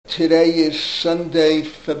Today is Sunday,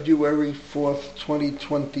 February 4th,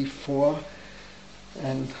 2024,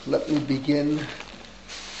 and let me begin.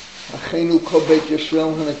 Achenu kol beit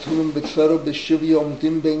Yisrael hanatunim b'tzara b'shivya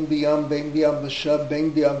omdim bein b'yam b'shab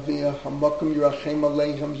bein b'aviyah hamakom yirachem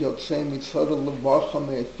aleichem yotzei mitzara levarcha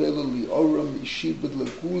me'efela li'ora mishibud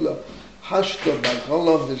legula hashta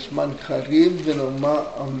b'gala v'zman chariv v'noma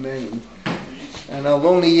amen. And I'll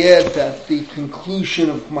only add that the conclusion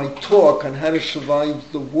of my talk on how to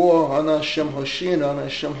survive the war, Ana Hashem Hoshina, Ana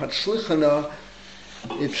Hashem Hatzlichana,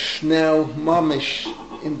 it's now mamish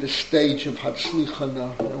in the stage of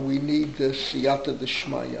Hatzlichana, and we need the Siyata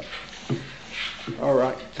D'Shmaya. All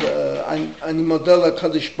right. Ani Model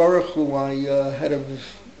HaKadosh Baruch Hu,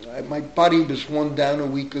 my body was worn down a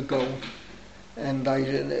week ago, and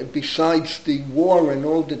besides the war and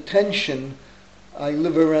all the tension, I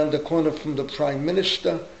live around the corner from the Prime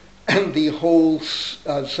Minister, and the whole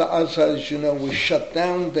Zaza, as you know, was shut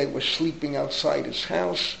down. They were sleeping outside his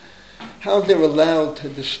house. How they're allowed to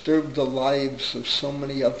disturb the lives of so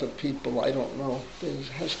many other people, I don't know. There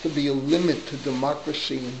has to be a limit to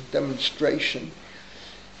democracy and demonstration.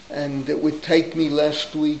 And it would take me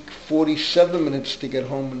last week 47 minutes to get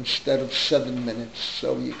home instead of 7 minutes.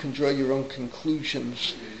 So you can draw your own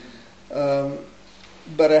conclusions.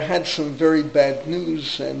 But I had some very bad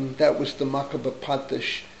news, and that was the Makaba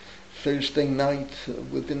Patish Thursday night.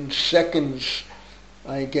 Within seconds,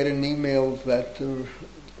 I get an email that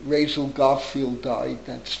Rachel Garfield died.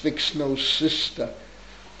 That's Vixno's sister.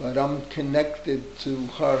 But I'm connected to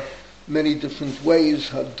her many different ways.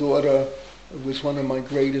 Her daughter was one of my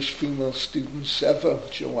greatest female students ever,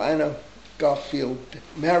 Joanna Garfield,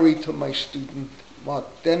 married to my student,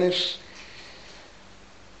 Mark Dennis.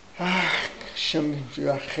 Hashem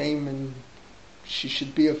Yirachem, and she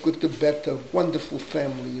should be a good Tibet, a wonderful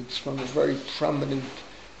family. It's from a very prominent,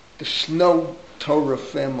 the Snow Torah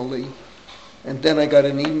family. And then I got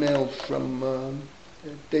an email from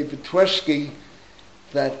David Twersky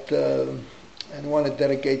that I want to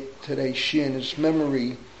dedicate today's Shir in his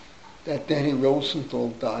memory, that Daniel Rosenthal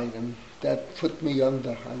died, and that put me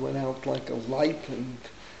under. I went out like a light, and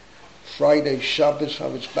Friday, Shabbos, I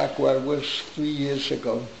was back where I was 3 years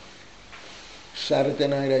ago. Saturday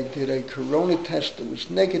night I did a corona test that was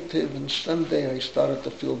negative, and Sunday I started to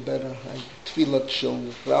feel better. Tfilat Shel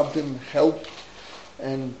Rabbim helped,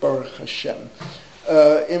 and Baruch Hashem.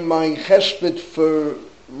 In my chesed for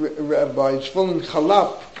Rabbi Zevulun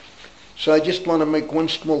Charlop, so I just want to make one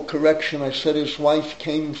small correction. I said his wife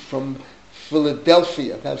came from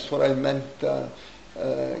Philadelphia. That's what I meant,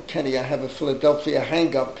 Kenny. I have a Philadelphia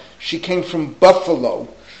hang-up. She came from Buffalo.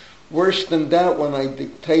 Worse than that, when I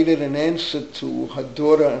dictated an answer to her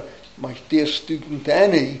daughter, my dear student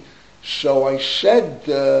Annie, so I said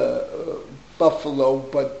Buffalo,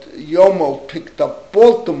 but Yomo picked up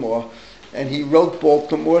Baltimore, and he wrote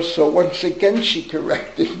Baltimore, so once again she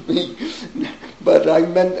corrected me, but I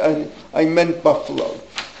meant Buffalo.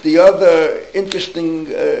 The other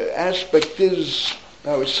interesting aspect is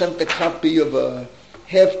I was sent a copy of a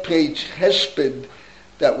half-page hesped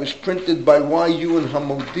that was printed by YU in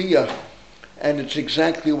Hamodia, and it's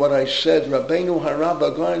exactly what I said. Rabbeinu Harav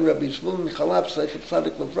Again, Rabbi Zevulun Charlop, Zecher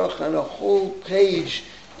Tzadik Livracha, and a whole page,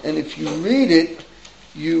 and if you read it,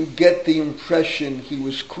 you get the impression he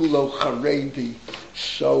was Kulo Charedi.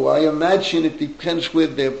 So I imagine it depends where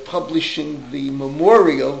they're publishing the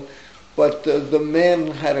memorial, but the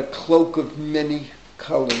man had a cloak of many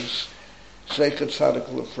colors. Zecher Tzadik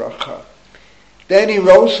Livracha. Danny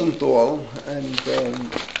Rosenthal, and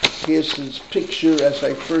here's his picture as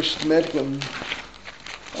I first met him.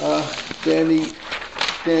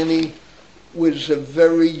 Danny was a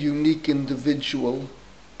very unique individual.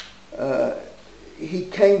 He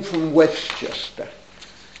came from Westchester.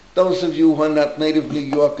 Those of you who are not native New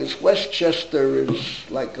Yorkers, Westchester is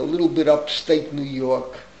like a little bit upstate New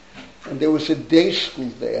York, and there was a day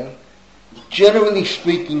school there. Generally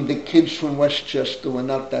speaking, the kids from Westchester were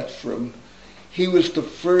not that frum. He was the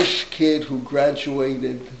first kid who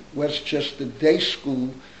graduated Westchester Day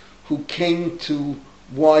School who came to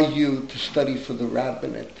YU to study for the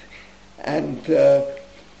rabbinate. And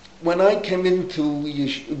when I came into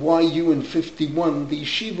YU in 51, the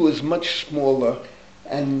yeshiva was much smaller,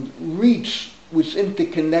 and REITs was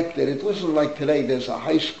interconnected. It wasn't like today, there's a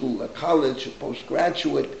high school, a college, a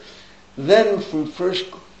postgraduate. Then from first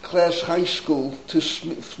class high school through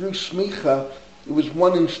Smicha, it was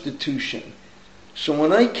one institution. So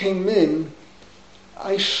when I came in,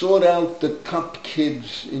 I sought out the top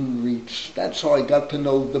kids in REITs. That's how I got to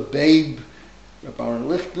know the Babe, Baron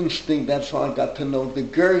Lichtenstein. That's how I got to know the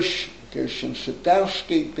Gershon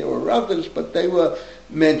Sadowski. There were others, but they were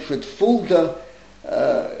Manfred Fulda,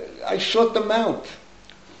 I sought them out.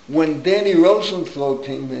 When Daniel Rosenthal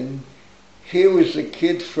came in, here was a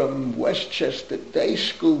kid from Westchester Day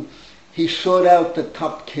School. He sought out the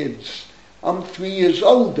top kids. I'm 3 years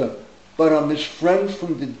older, but I'm his friend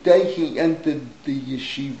from the day he entered the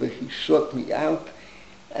yeshiva. He sought me out,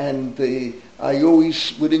 and I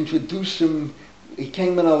always would introduce him. He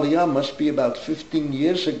came in Aliyah, must be about 15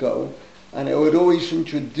 years ago, and I would always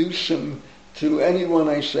introduce him to anyone.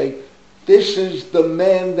 I say, this is the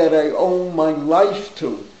man that I owe my life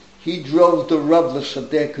to. He drove the Rav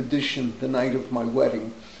L'Sadeh Kedushin the night of my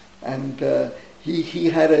wedding, and he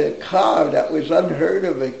had a car that was unheard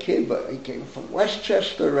of, a kid, but he came from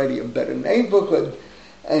Westchester, already a better neighborhood,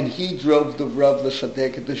 and he drove the Rav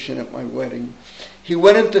L'Sadeh Kedushin at my wedding. He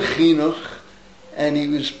went into chinuch, and he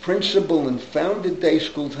was principal and founded day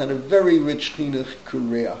schools, had a very rich chinuch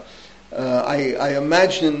career. I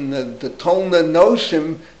imagine the Tolna knows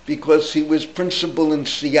him because he was principal in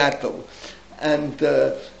Seattle. And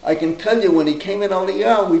I can tell you, when he came in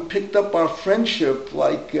Aliyah, we picked up our friendship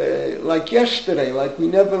like yesterday, like we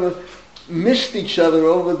never missed each other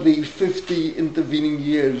over the 50 intervening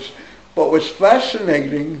years. But what's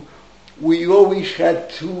fascinating, we always had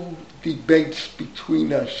two debates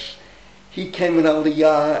between us. He came in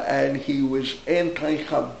Aliyah and he was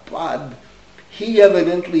anti-Chabad. He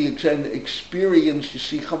evidently experienced, you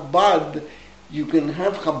see, Chabad, you can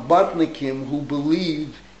have Chabadnikim who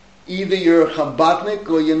believe either you're a Chabadnik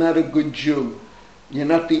or you're not a good Jew. You're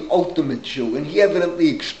not the ultimate Jew. And he evidently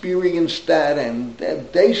experienced that, and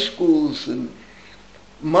day schools. And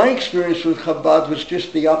my experience with Chabad was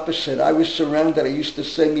just the opposite. I was surrounded, I used to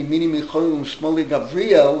say, Mimini Micholim Smoli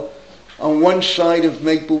Gavriel. On one side of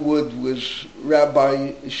Maplewood was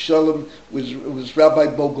Rabbi Shalom, was Rabbi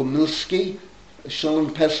Bogomilsky,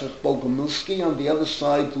 Shalom Pesach Bogomilsky. On the other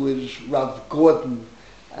side was Rav Gordon.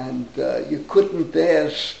 And you couldn't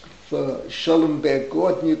ask for Shalom Ber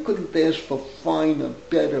Gordon, you couldn't ask for finer,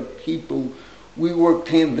 better people. We worked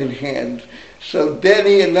hand in hand. So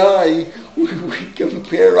Danny and I, we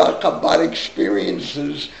compare our Chabad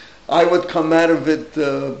experiences. I would come out of it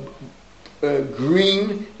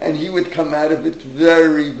green, and he would come out of it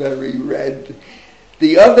very, very red.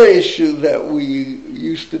 The other issue that we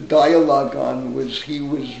used to dialogue on was he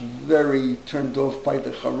was very turned off by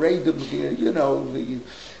the Charedim here,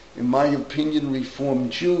 in my opinion,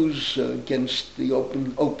 Reformed Jews against the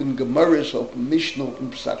open Gemaras, open Mishnah,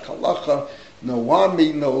 open Psak Halacha, no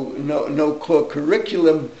army, no core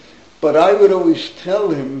curriculum. But I would always tell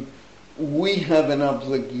him, we have an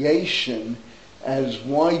obligation as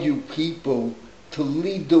YU people to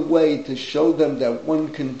lead the way, to show them that one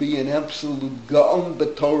can be an absolute Gaon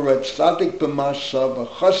b'Torah, Tzaddik b'Mashav, a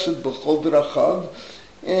Chassid b'Chol Drachav,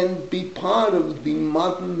 and be part of the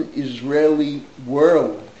modern Israeli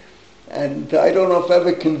world. And I don't know if I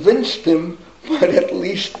ever convinced him, but at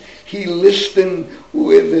least he listened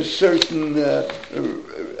with a certain,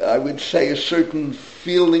 I would say, a certain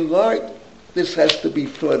feeling, all right, this has to be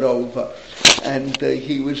thought over. And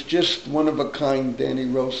he was just one of a kind, Danny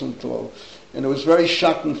Rosenthal. And it was very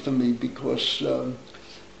shocking for me because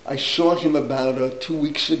I saw him about 2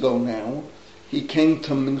 weeks ago now. He came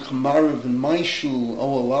to Mincha Marav in my shul,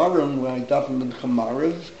 Oel Aron, where I daven Mincha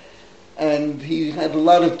Marav, and he had a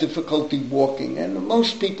lot of difficulty walking. And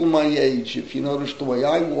most people my age, if you notice the way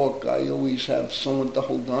I walk, I always have someone to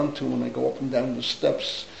hold on to when I go up and down the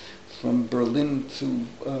steps from Berlin to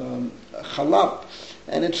Charlop.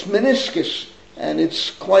 And it's meniscus, and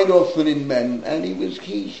it's quite often in men. And he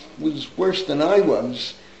was worse than I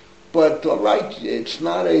was. But all right, it's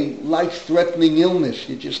not a life-threatening illness.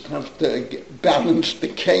 You just have to balance the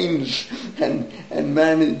canes and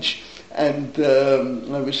manage. And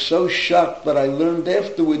I was so shocked, but I learned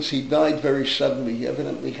afterwards he died very suddenly. He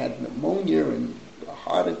evidently had pneumonia and a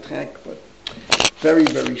heart attack, but very,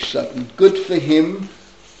 very sudden. Good for him,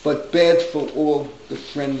 but bad for all the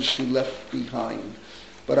friends he left behind.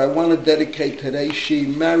 But I want to dedicate today, she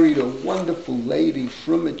married a wonderful lady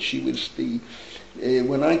from it. She was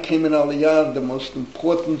when I came in Aliyah, the most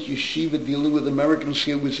important yeshiva dealing with Americans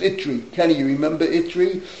here was Itri. Kenny, you remember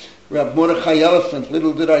Itri? Rab Mordechai Elephant.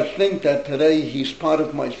 Little did I think that today he's part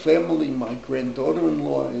of my family. My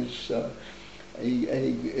granddaughter-in-law is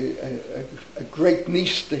a great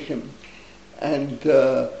niece to him. And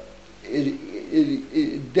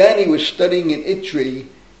Danny was studying in Itri,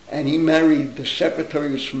 and he married, the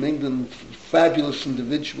secretary was from England, fabulous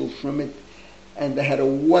individual from it, and they had a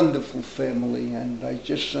wonderful family, and I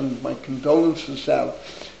just send my condolences out.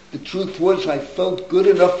 The truth was, I felt good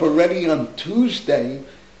enough already on Tuesday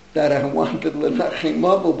that I wanted Lenachem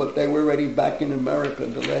Mabel, but they were already back in America.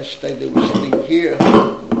 The last day they were sitting here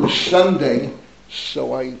was Sunday,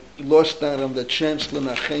 So I lost out on the chance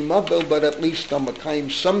l'nachem Abel, but at least I'm a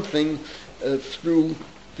something through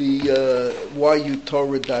the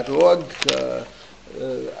yutorah.org.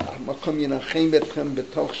 Makom Yenachem Etchem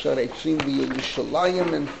B'toch Sharetzim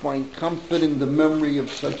V'Yerushalayim, and find comfort in the memory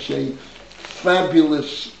of such a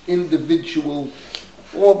fabulous individual.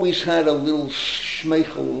 Always had a little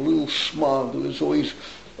shmeichel, a little smile. There was always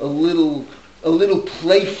a little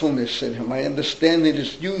playfulness in him. I understand in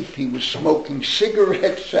his youth he was smoking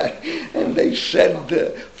cigarettes, and they said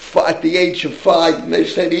at the age of 5, and they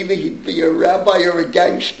said either he'd be a rabbi or a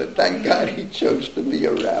gangster. Thank God he chose to be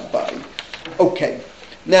a rabbi. Okay,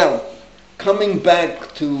 now coming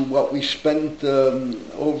back to what we spent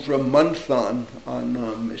over a month on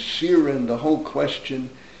Mussar and the whole question.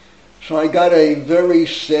 So I got a very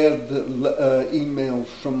sad email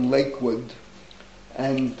from Lakewood,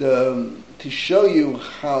 and to show you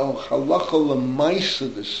how halacha l'maisa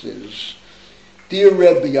this is. Dear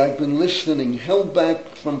Rebbe, I've been listening, held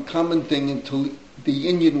back from commenting until the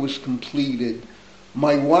inyan was completed.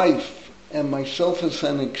 My wife and myself as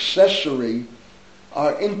an accessory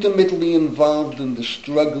are intimately involved in the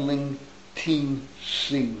struggling teen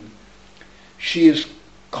scene. She is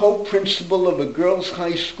co-principal of a girls'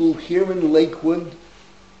 high school here in Lakewood,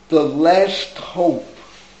 the last hope,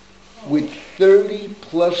 with 30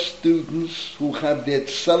 plus students who have their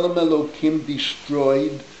tselem Elokim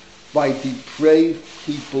destroyed by depraved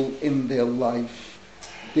people in their life.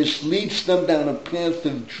 This leads them down a path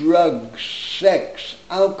of drugs, sex,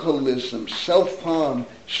 alcoholism, self-harm,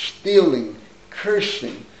 stealing,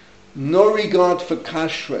 cursing, no regard for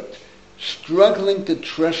kashrut, struggling to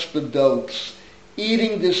trust adults,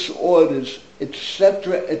 eating disorders,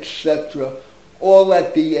 etc., etc., all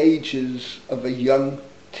at the ages of a young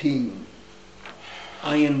teen.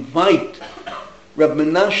 I invite Reb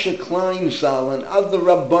Menashe Klein Zal and other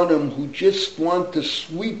Rabbanim who just want to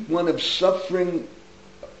sweep one of suffering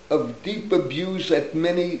of deep abuse at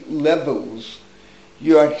many levels.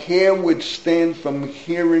 Your hair would stand from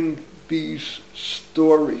hearing these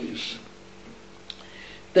stories.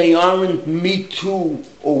 They aren't Me Too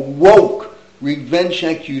or woke revenge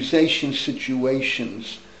accusation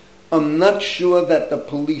situations. I'm not sure that the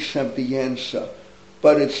police have the answer,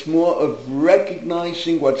 but it's more of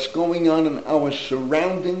recognizing what's going on in our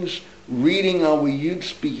surroundings, reading our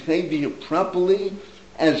youth's behavior properly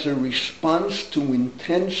as a response to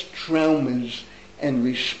intense traumas, and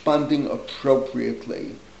responding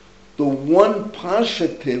appropriately. The one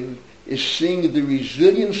positive is seeing the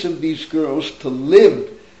resilience of these girls to live,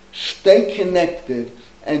 stay connected,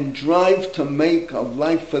 and drive to make a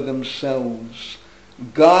life for themselves.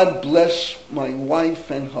 God bless my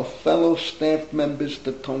wife and her fellow staff members,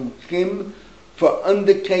 the Tomchim, for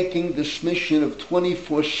undertaking this mission of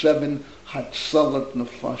 24/7 Hatzalat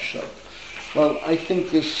Nefashot. Well, I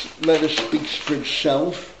think this letter speaks for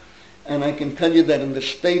itself, and I can tell you that in the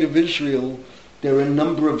state of Israel, there are a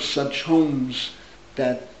number of such homes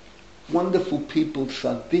that wonderful people,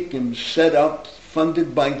 tzaddikim, set up,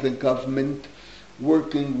 funded by the government,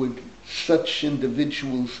 working with such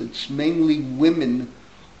individuals. It's mainly women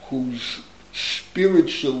whose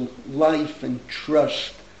spiritual life and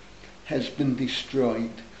trust has been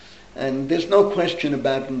destroyed. And there's no question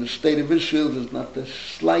about it. In the state of Israel, there's not the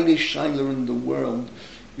slightest shiler in the world.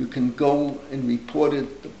 You can go and report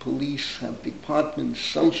it. The police have departments,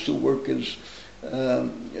 social workers.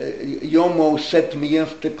 Yomo said to me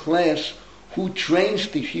after class, who trains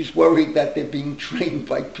these? She's worried that they're being trained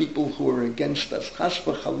by people who are against us. Chas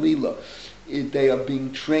v'chalila, they are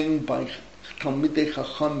being trained by Talmidei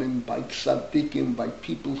Chachamim, by tzaddikim, by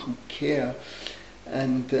people who care.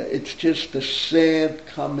 And it's just a sad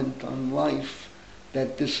comment on life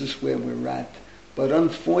that this is where we're at. But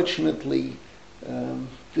unfortunately,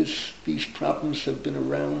 these problems have been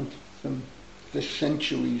around for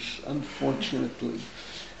centuries, unfortunately.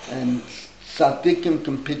 And tzaddikim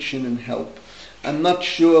can pitch in and help. I'm not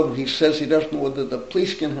sure, he says he doesn't know whether the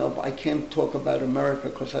police can help. I can't talk about America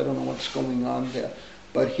because I don't know what's going on there.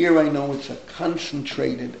 But here I know it's a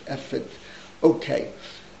concentrated effort. Okay.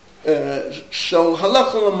 So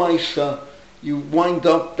halacha l'maisa, you wind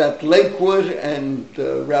up that Lakewood and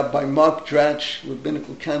Rabbi Mark Dratch,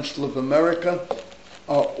 Rabbinical Council of America,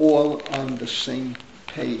 are all on the same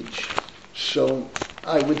page. So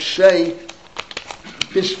I would say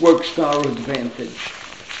this works to our advantage,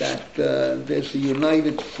 that there's a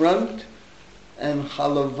united front, and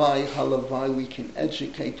halavai, we can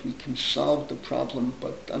educate, we can solve the problem.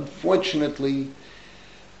 But unfortunately,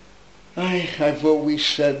 I've always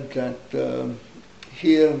said that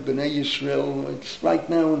here, B'nai Yisrael, it's right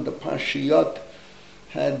now in the Pashiyot,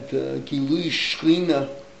 had Gilui Shechina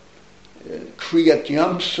Kriyat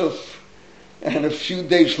Yamsuf, and a few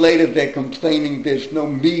days later they're complaining there's no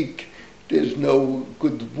meat, there's no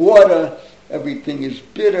good water, everything is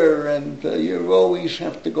bitter, and you always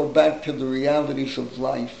have to go back to the realities of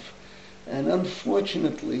life. And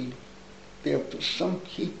unfortunately, there are some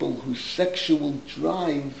people whose sexual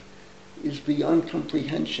drive is beyond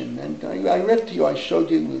comprehension. And I read to you, I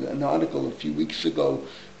showed you an article a few weeks ago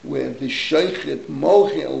where the Sheikhet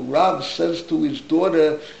Mohel Rav says to his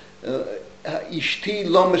daughter, Ishti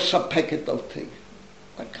lo mesapeket oti.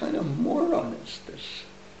 What kind of moron is this?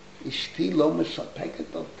 Ishti lo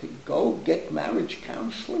mesapeket oti. Go get marriage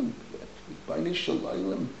counseling.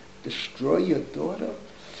 Destroy your daughter.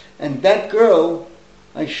 And that girl,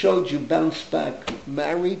 I showed you, bounced back.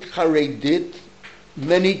 Married, Charedit,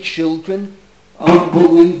 many children.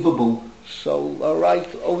 Unbelievable. So, all right,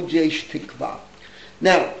 Ojesh Tikva.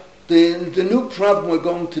 Now, the new problem we're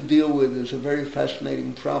going to deal with is a very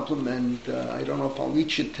fascinating problem, and I don't know if I'll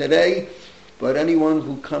reach it today, but anyone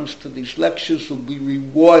who comes to these lectures will be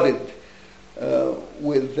rewarded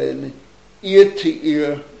with an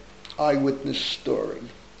ear-to-ear eyewitness story.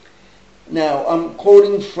 Now, I'm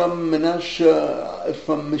quoting from Menashe,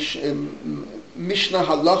 from Mishneh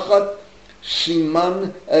Halachot,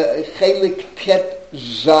 Siman, Chelik Tet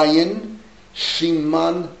Zayin,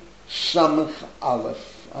 Siman Samach Aleph.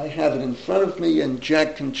 I have it in front of me, and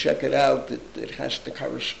Jack can check it out. It has to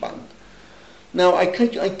correspond. Now, I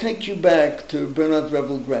take you back to Bernard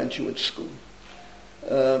Revel Graduate School.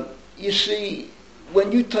 You see,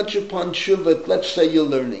 when you touch upon teshuvah, let's say you're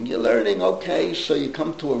learning, okay, so you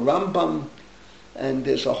come to a Rambam, and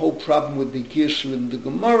there's a whole problem with the Girsur and the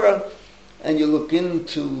Gemara, and you look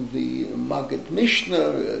into the Maggid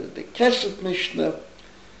Mishnah, the Kesef Mishnah,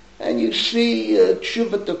 and you see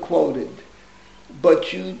teshuvah quoted.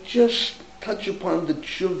 But you just touch upon the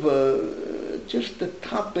teshuvah, just the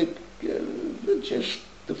topic, just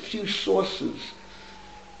a few sources.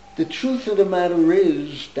 The truth of the matter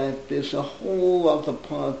is that there's a whole other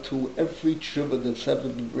part to every teshuvah that's ever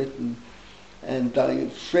been written. And I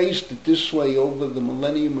phrased it this way over the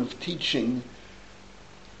millennium of teaching.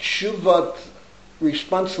 Teshuvah,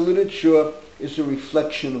 response literature, is a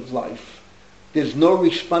reflection of life. There's no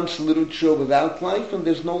response literature without life, and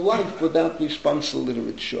there's no life without response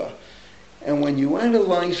literature. And when you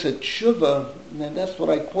analyze a teshuvah, and that's what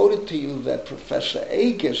I quoted to you, that Professor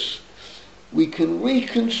Agus, we can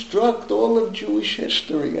reconstruct all of Jewish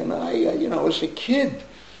history. And I, as a kid,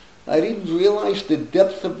 I didn't realize the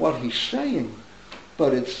depth of what he's saying,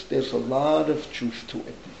 but there's a lot of truth to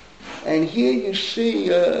it. And here you see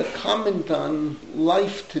a comment on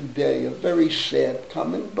life today, a very sad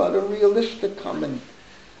comment, but a realistic comment.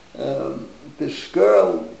 This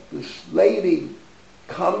girl, this lady,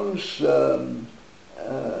 comes from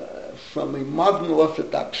a modern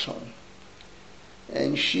Orthodox home,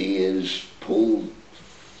 and she is pulled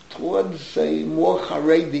towards a more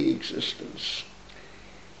Charedi existence.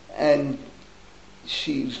 And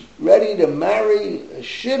she's ready to marry a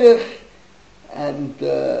shidduch, and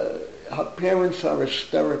her parents are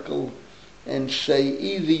hysterical and say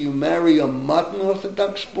either you marry a modern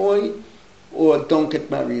Orthodox boy or don't get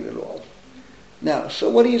married at all. Now, so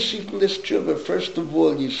what do you see from this teshuvah? First of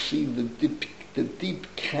all, you see the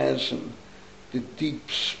deep chasm, the deep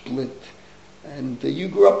split. And you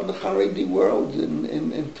grew up in the Charedi world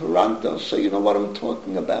in Toronto, so you know what I'm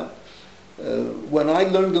talking about. When I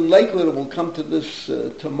learned in Lakewood, and we'll come to this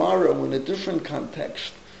tomorrow in a different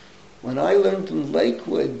context, when I learned in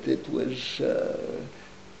Lakewood, it was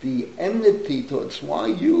the enmity towards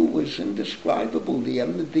YU was indescribable, the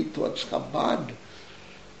enmity towards Chabad.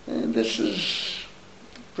 And this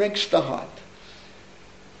breaks the heart.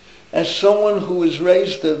 As someone who has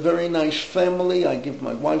raised a very nice family, I give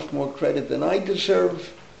my wife more credit than I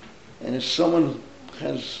deserve, and as someone who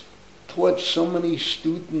has taught so many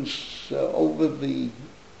students over the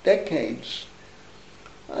decades,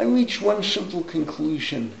 I reach one simple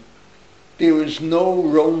conclusion. There is no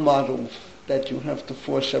role model that you have to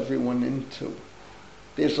force everyone into.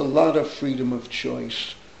 There's a lot of freedom of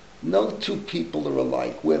choice. No two people are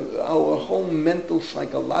alike. Our whole mental,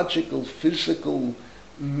 psychological, physical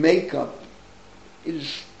makeup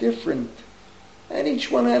is different. And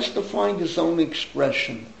each one has to find his own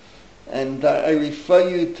expression. And I refer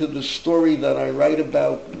you to the story that I write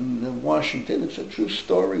about in Washington. It's a true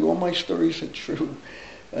story. All my stories are true.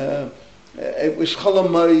 It was Chol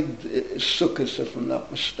Hamoed Sukkot, if I'm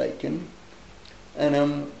not mistaken. And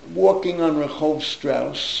I'm walking on Rehov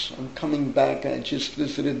Strauss. I'm coming back. I just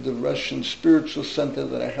visited the Russian Spiritual Center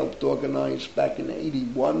that I helped organize back in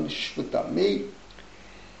 81, Shvut Ami.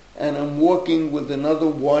 and I'm walking with another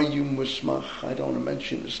YU Musmach. I don't want to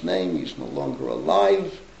mention his name, he's no longer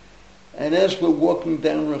alive. And as we're walking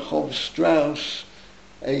down Rehov Strauss,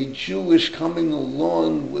 a Jew is coming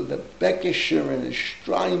along with a bekisher and a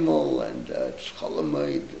shtreimel and a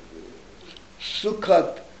Chalamoid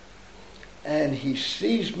Sukkot, and he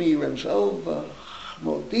sees me, runs over,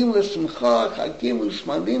 Modim l'simcha, chagim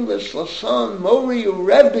u'smanim l'slason, Mori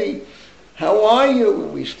Rebbe, how are you?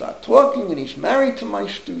 And we start talking, and he's married to my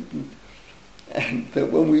student. And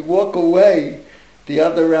when we walk away, the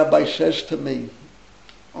other rabbi says to me,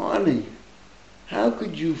 Arnie, how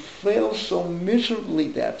could you fail so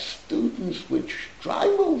miserably to have students with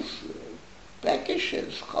shtreimels,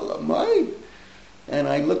 bekishes, chalamoid? And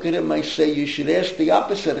I look at him, I say, you should ask the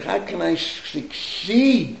opposite. How can I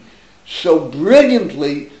succeed so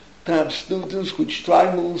brilliantly to have students with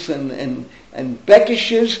shtreimels and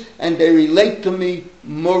bekishes, and they relate to me,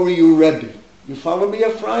 Mori Rebbe? You follow me,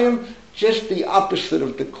 Ephraim? Just the opposite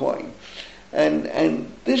of the coin.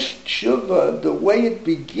 And this teshuvah, the way it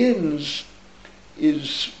begins,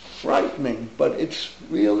 is frightening, but it's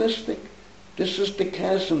realistic. This is the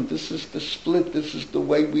chasm, this is the split, this is the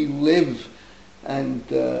way we live. And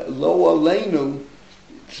lo aleinu,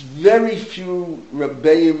 it's very few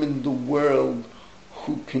Rebbeim in the world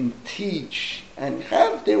who can teach and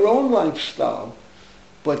have their own lifestyle,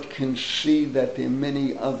 but can see that there are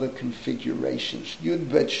many other configurations. Yud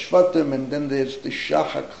Bet Shvatim, and then there's the Shach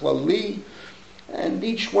HaKlali, and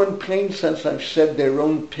each one paints, as I've said, their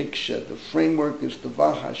own picture. The framework is the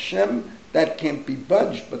Vah Hashem, that can't be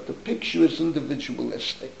budged, but the picture is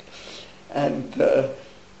individualistic. And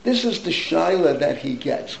this is the shaila that he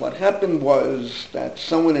gets. What happened was that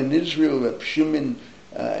someone in Israel, Reb Shimon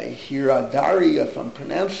Hiradari, if I'm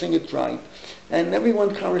pronouncing it right, and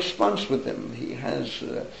everyone corresponds with him. He has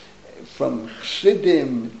from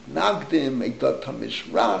Chassidim, Nagdim, Eidat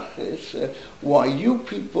HaMizrach, it's YU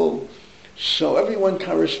people, so everyone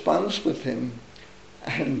corresponds with him.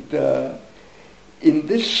 And in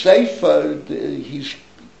this sefer,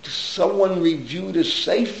 someone reviewed a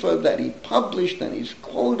sefer that he published, and he's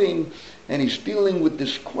quoting, and he's dealing with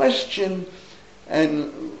this question,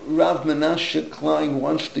 and Rav Menashe Klein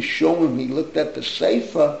wants to show him, he looked at the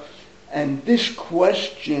sefer, and this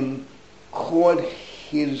question caught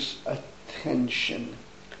his attention.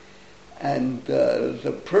 And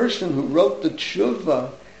the person who wrote the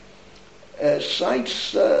teshuvah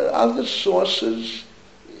cites other sources.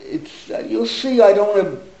 It's you'll see, I don't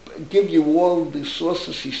want to give you all the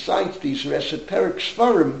sources he cites, these are esoteric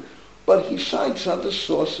svarim, but he cites other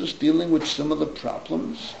sources dealing with similar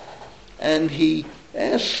problems, and he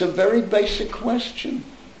asks a very basic question.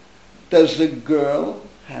 Does a girl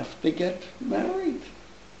have to get married?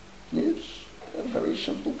 It's a very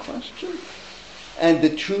simple question. And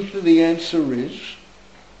the truth of the answer is,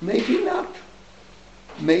 maybe not.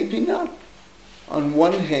 Maybe not. On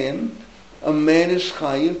one hand, a man is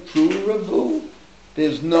chayiv pru ravu.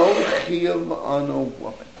 There's no chiyuv on a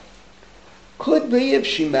woman. Could be if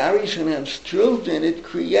she marries and has children, it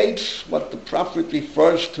creates what the prophet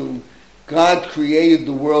refers to. God created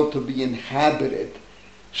the world to be inhabited.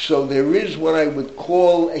 So there is what I would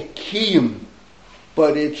call a kiyum,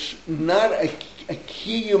 but it's not a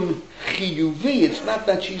kiyum chiyuvi. It's not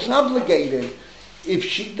that she's obligated. If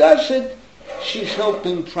she does it, she's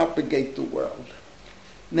helping propagate the world.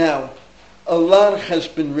 Now, a lot has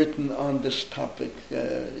been written on this topic.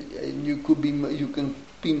 You can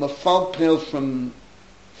be mafalpel from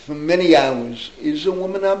many hours. Is a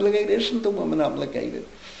woman obligated? Isn't a woman obligated?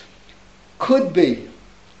 Could be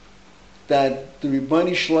that the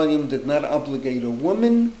Ribbani Shloim did not obligate a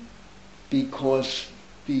woman because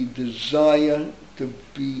the desire to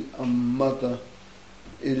be a mother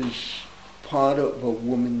is part of a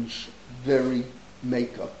woman's very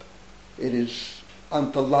makeup. It is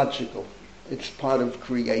ontological. It's part of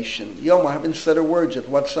creation. Yom, I haven't said a word yet.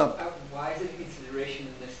 What's up? Why is it a consideration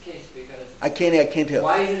in this case? Because I can't help.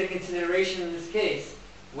 Why is it a consideration in this case,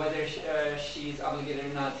 whether she's obligated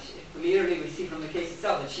or not? Clearly, we see from the case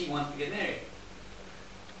itself that she wants to get married.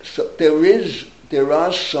 So there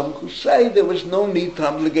are some who say there was no need to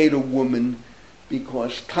obligate a woman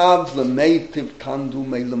because tav lemeitiv tandu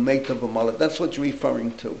me lemeitiv amalat. That's what you're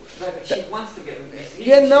referring to. Right, but she wants to get married.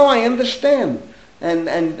 Yeah, no, I understand.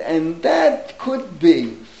 And that could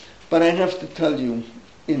be. But I have to tell you,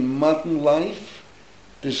 in modern life,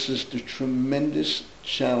 this is the tremendous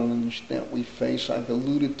challenge that we face. I've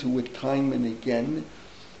alluded to it time and again.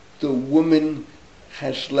 The woman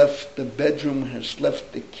has left the bedroom, has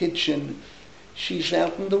left the kitchen. She's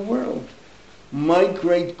out in the world. My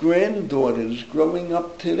great-granddaughters growing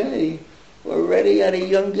up today, already at a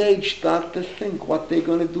young age start to think what they're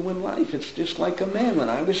going to do in life. It's just like a man. When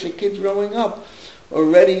I was a kid growing up,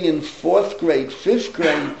 already in 4th grade, 5th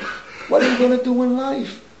grade, what are you going to do in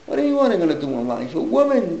life? What are you going to do in life? A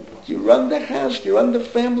woman, you run the house, you run the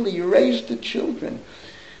family, you raise the children.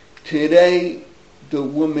 Today, the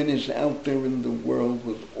woman is out there in the world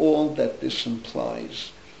with all that this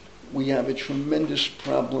implies. We have a tremendous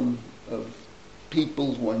problem of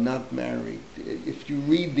people who are not married. If you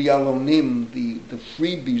read the alonim, the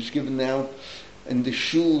freebies given out in the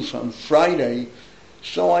shuls on Friday,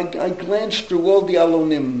 so I glanced through all the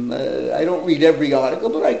alonim. I don't read every article,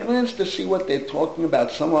 but I glanced to see what they're talking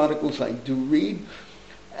about. Some articles I do read.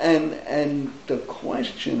 And the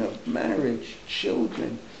question of marriage,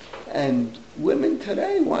 children, and women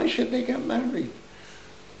today, why should they get married?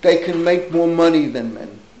 They can make more money than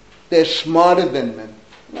men. They're smarter than men.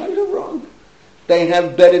 Right or wrong? They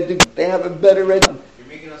have they have a better education. You're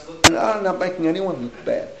making us look bad. No, I'm not making anyone look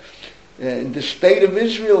bad. In the state of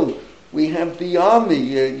Israel, we have the army.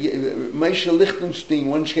 Moshe Lichtenstein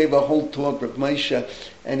once gave a whole talk with Moshe,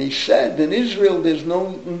 and he said, in Israel, there's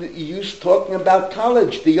no use talking about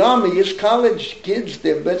college. The army is college. Kids,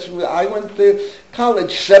 I went to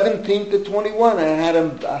college 17 to 21. I had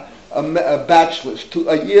a bachelor's.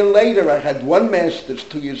 A year later, I had one master's.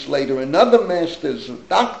 2 years later, another master's, a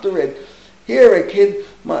doctorate. Here, a kid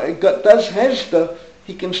does Hesda.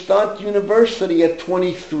 He can start university at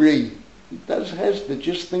 23. He does Hesda.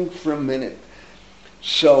 Just think for a minute.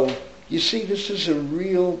 So, you see, this is a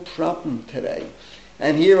real problem today.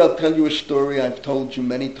 And here I'll tell you a story I've told you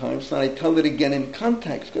many times, and I tell it again in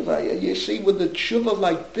context, because you see, with a teshuvah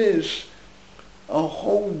like this, a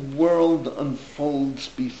whole world unfolds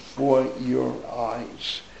before your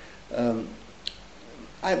eyes.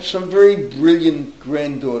 I have some very brilliant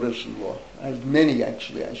granddaughters-in-law. I have many,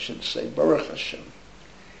 actually, I should say, Baruch Hashem.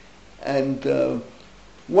 And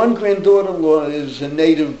one granddaughter-in-law is a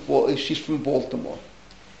native, she's from Baltimore.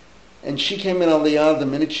 And she came in Aliyah the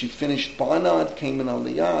minute she finished Barnard, came in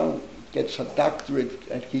Aliyah, gets her doctorate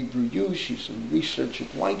at Hebrew U. She's in research at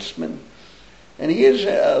Weitzman. And here's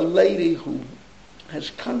a lady who has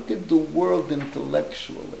conquered the world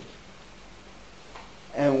intellectually.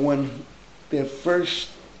 And when their first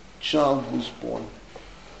child was born,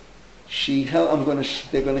 they're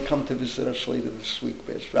going to come to visit us later this week,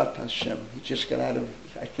 Be'ezrat Hashem. He just got out of,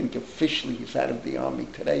 I think officially he's out of the army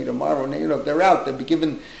today, tomorrow, and they're out. They'll be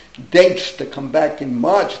given dates to come back in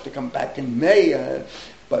March, to come back in May,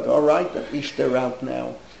 but all right, at least they're out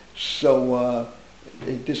now. So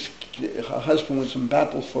her husband was in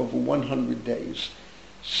battle for over 100 days.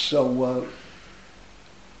 So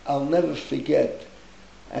I'll never forget,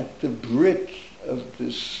 at the brit of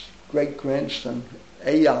this great-grandson,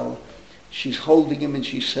 Eyal, she's holding him and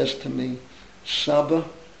she says to me, Saba,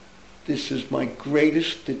 this is my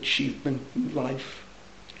greatest achievement in life.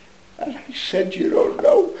 And I said, you don't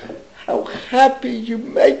know how happy you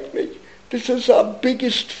make me. This is our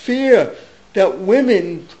biggest fear, that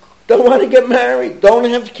women don't want to get married, don't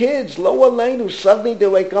have kids. Lo aleinu, suddenly they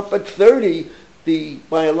wake up at 30, the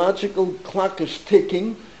biological clock is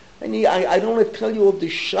ticking, and I don't want to tell you all the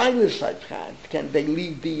shyness I've had. Can they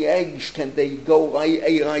leave the eggs? Can they go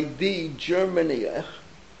AID, Germany?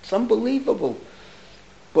 It's unbelievable.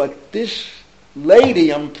 But this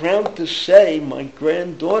lady, I'm proud to say, my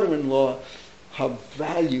granddaughter-in-law, her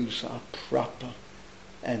values are proper.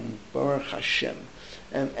 And Baruch Hashem.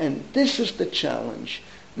 And this is the challenge.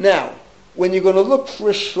 Now, when you're going to look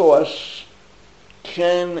for a source,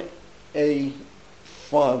 can a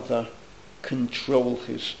father control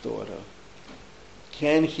his daughter?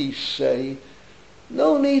 Can he say,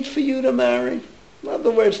 no need for you to marry? In other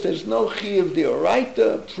words, there's no chiyuv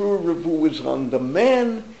d'oraita. True revu is on the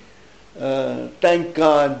man. Thank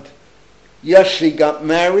God, yes, he got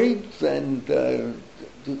married, and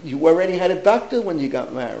you already had a doctor when you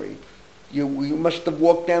got married. You must have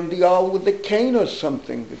walked down the aisle with a cane or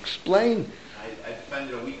something. Explain. I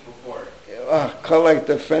defended a week before. Kolek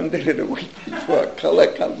defended it a week before.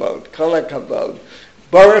 Kolek havod.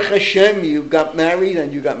 Baruch Hashem, you got married,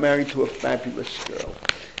 and you got married to a fabulous girl.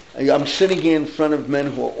 I'm sitting here in front of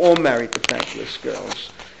men who are all married to fabulous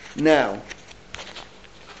girls. Now,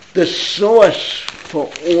 the source for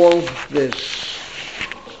all this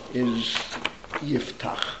is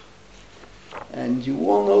Yiftach. And you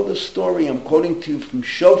all know the story. I'm quoting to you from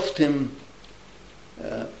Shoftim,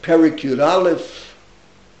 Perik Yud Aleph,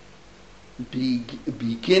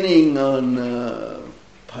 beginning on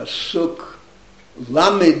Pasuk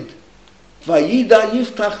Lamed, Vayida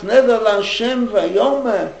Yiftach neder LaHashem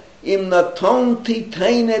vayomer im naton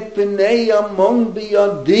titein et bnei amon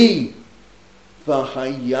biyadi.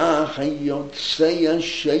 v'haya hayotzei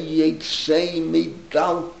asheyetzei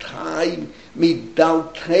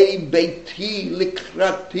midaltei beiti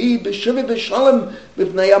likrati b'shivi b'shalom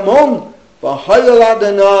b'vnei amon v'hayol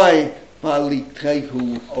Adonai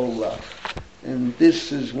v'alitrehu olah. And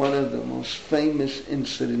this is one of the most famous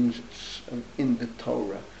incidents in the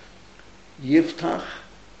Torah. Yiftach,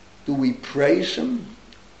 do we praise him?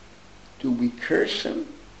 Do we curse him?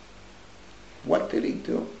 What did he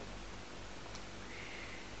do?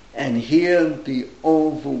 And here the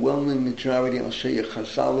overwhelming majority, I'll show you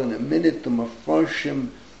Chazal in a minute, the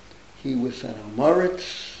Mefarshim, he was an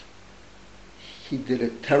Amoritz. He did a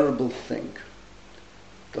terrible thing.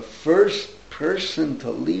 The first person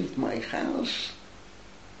to leave my house,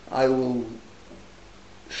 I will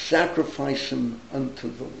sacrifice him unto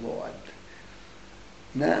the Lord.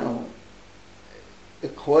 Now,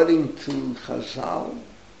 according to Chazal,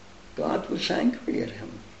 God was angry at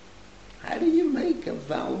him. How do you make a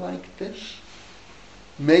vow like this?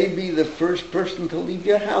 Maybe the first person to leave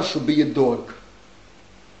your house will be a dog.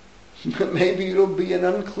 Maybe it'll be an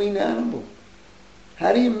unclean animal.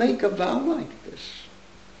 How do you make a vow like this?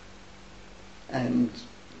 And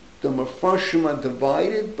the Mefarshim are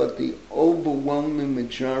divided, but the overwhelming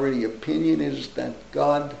majority opinion is that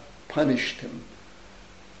God punished him.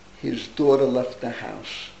 His daughter left the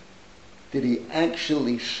house. Did he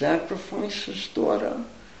actually sacrifice his daughter?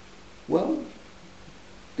 Well,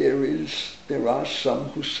 there are some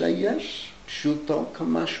who say yes, pshuto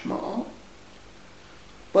kamashma'al.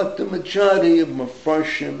 But the majority of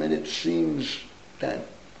Mefarshim, and it seems that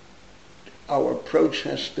our approach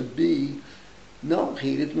has to be, no,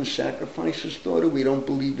 he didn't sacrifice his daughter. We don't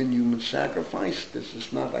believe in human sacrifice. This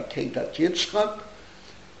is not a Kedat Yitzchak.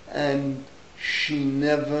 And she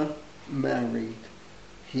never married.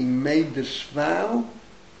 He made this vow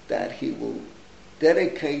that he will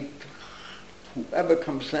dedicate whoever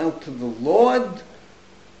comes out to the Lord.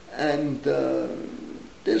 And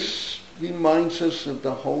this reminds us of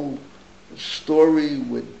the whole story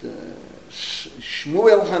with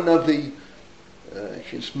Shmuel Hanavi,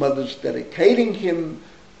 his mother's dedicating him,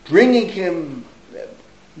 bringing him,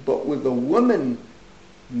 but with a woman,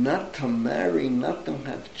 not to marry, not to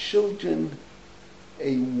have children,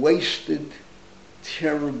 a wasted,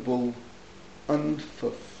 terrible,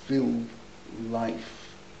 unfulfilled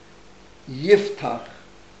life. Yiftach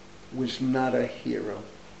was not a hero.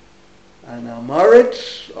 And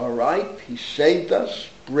Amoritz, all right, he saved us,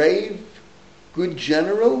 brave, good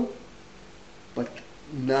general, but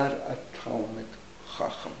not a Talmid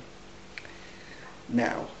Chacham.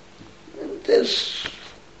 Now, this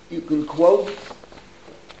you can quote.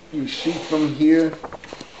 You see from here,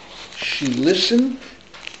 she listened.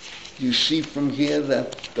 You see from here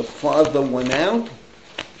that the father went out.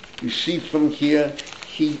 You see from here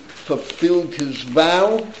he fulfilled his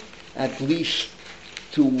vow, at least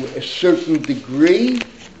to a certain degree,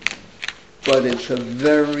 but it's a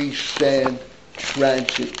very sad,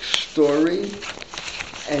 tragic story,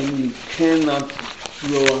 and you cannot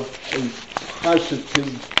draw a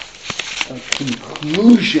positive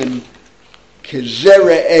conclusion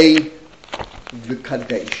kezera'e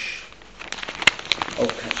v'kadesh.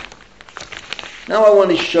 Okay. Now I want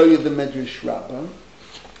to show you the Medrash Rabbah,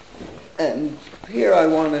 and here I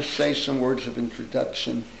want to say some words of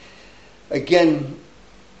introduction. Again,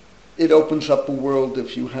 it opens up a world.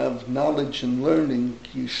 If you have knowledge and learning,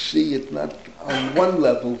 you see it not on one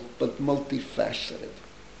level, but multifaceted.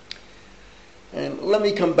 And let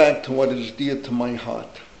me come back to what is dear to my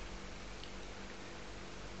heart.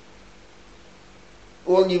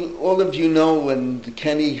 All of you know, and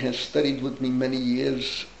Kenny has studied with me many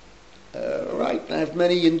years, right? I have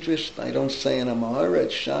many interests. I don't say in Amahara,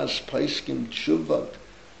 Shas, Paiskim, Teshuvah,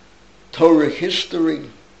 Torah history.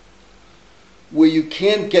 Where you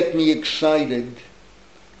can't get me excited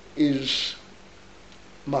is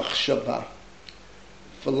מחשבה,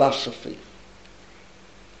 philosophy.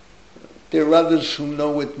 There are others who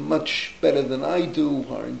know it much better than I do,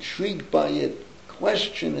 are intrigued by it,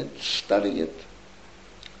 question it, study it.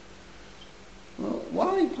 Well,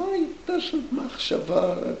 why doesn't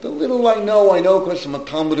מחשבה? The little I know because I'm a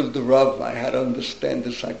Talmud of the Rav. I had to understand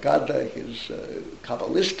the Sagada, his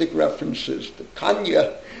Kabbalistic references, the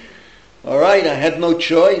Tanya. All right, I had no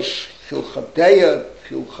choice. Hilchat Deya,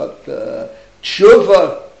 Hilchat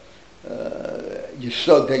Teshuvah,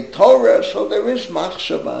 Yesodei Torah, so there is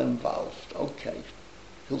machshava involved. Okay.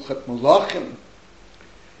 Hilchat Malachim.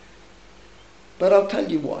 But I'll tell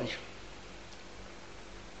you why.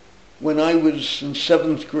 When I was in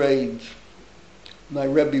 7th grade, my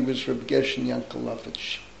Rebbe was Reb Gershon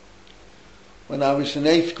Yankelovich. When I was in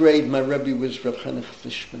 8th grade, my Rebbe was Reb Henoch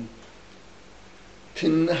Fishman.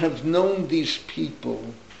 to have known these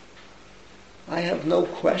people, I have no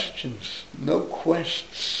questions, no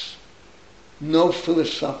quests, no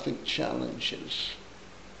philosophic challenges.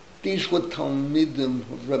 These were Talmidim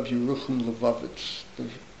of Rabbi Yerucham Levovitz, the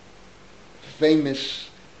famous,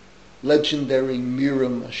 legendary Mira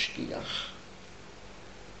Mashgiach.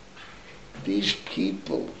 These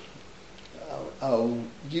people, I'll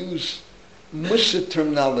use Mussar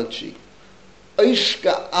terminology,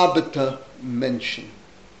 Oiska Abata mention.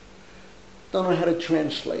 Don't know how to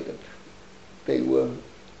translate it. They were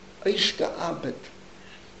Oiska Abet.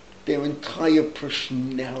 Their entire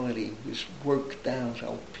personality was worked out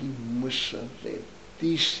al pi Mussar, their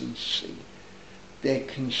decency, their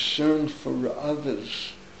concern for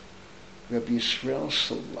others. Rabbi Yisrael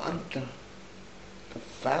Salanta, the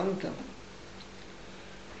founder.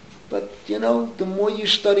 But, the more you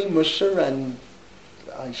study Mussar, and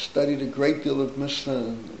I studied a great deal of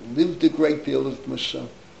Mussar, lived a great deal of Mussar,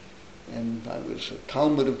 and I was a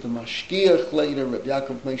Talmud of the Mashgiach later, Rabbi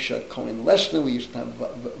Yaakov Moshe Cohen Lesner. We used to have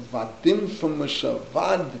Vadim from Mussar,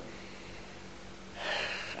 Vad.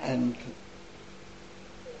 And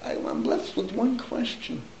I'm left with one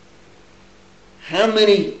question. How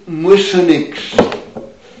many Mussarniks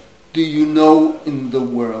do you know in the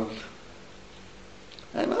world?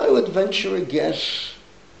 And I would venture a guess,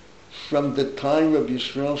 from the time Rabbi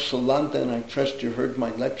Yisrael Salanta, and I trust you heard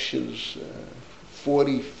my lectures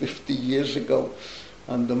 40, 50 years ago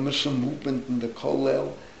on the Mussar movement in the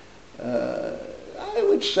Kollel, I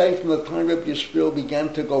would say from the time Rabbi Yisrael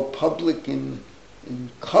began to go public in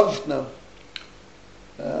Kovna,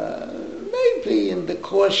 maybe in the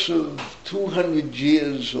course of 200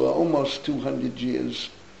 years, or almost 200 years,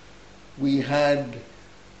 we had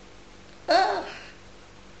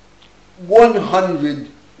 100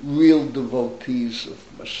 real devotees of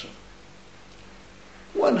Mussar.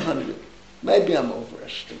 100. Maybe I'm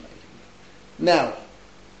overestimating. Now,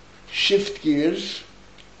 shift gears,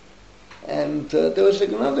 and there was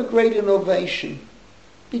another great innovation.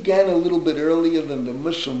 Began a little bit earlier than the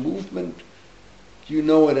Mussar movement. You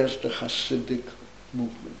know it as the Hasidic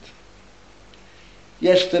movement.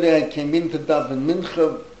 Yesterday I came into Daven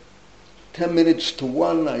Mincha, 10 minutes to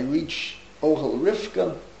 1, I reach Ohel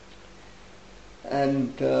Rivka,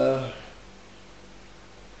 and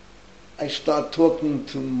I start talking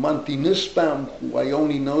to Monty Nussbaum, who I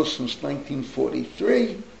only know since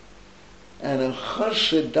 1943, and a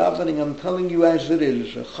chassid davening, I'm telling you as it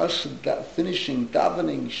is, a chassid finishing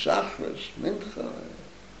davening, Shachris, Mincha,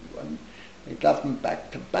 they daven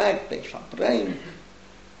back to back, they fabrein,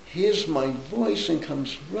 hears my voice and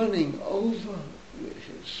comes running over with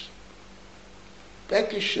his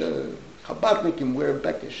bekisher. Chabadnikim wear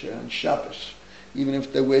bekisher on Shabbos, even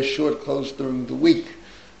if they wear short clothes during the week.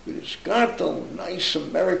 With his gartel, a nice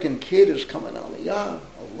American kid is coming aliyah,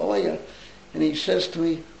 a lawyer, and he says to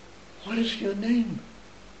me, "What is your name?"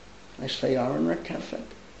 I say, R Rakeffet.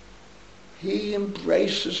 He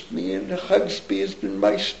embraces me, and the Hugsby has been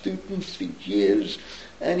my student for years,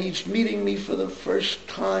 and he's meeting me for the first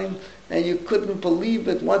time, and you couldn't believe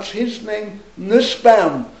it. What's his name?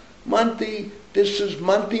 Nussbaum. Monty, this is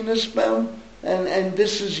Monty Nussbaum, and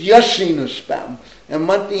this is Yossi Nussbaum. And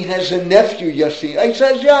Monty has a nephew, Yossi. I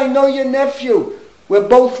says, "Yeah, I know your nephew. We're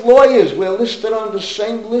both lawyers. We're listed on the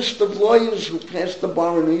same list of lawyers who passed the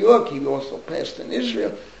bar in New York. He also passed in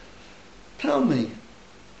Israel. Tell me."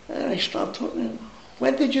 And I start talking.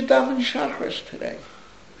 "When did you daven Shachris today?"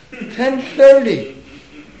 10:30.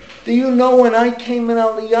 "Do you know when I came in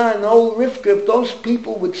Aliyah and old Rivka, if those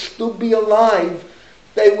people would still be alive,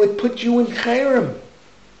 they would put you in Cherem.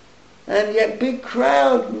 And you had a big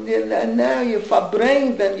crowd, and now you're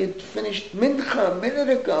fabrein, and you finished Mincha a minute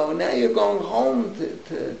ago, and now you're going home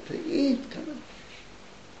to eat."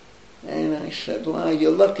 And I said, "Well,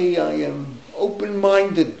 you're lucky I am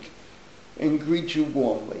open-minded and greet you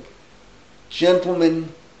warmly.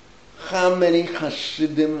 Gentlemen, how many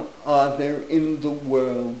Hasidim are there in the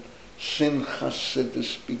world since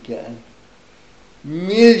Hasidus began?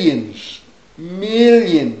 Millions.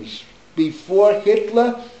 Before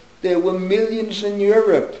Hitler, there were millions in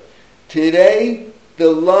Europe. Today,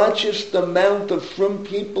 the largest amount of frum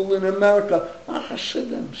people in America are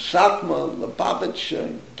Hasidim. Satmar,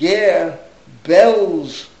 Lubavitcher, Ger,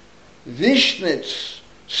 Belz, Vishnitz,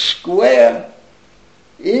 Square,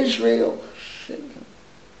 Israel.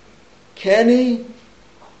 Kenny,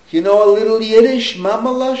 you know a little Yiddish?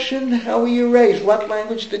 Mama Lashon? How were you raised? What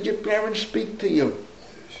language did your parents speak to you?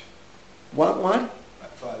 Yiddish. What? My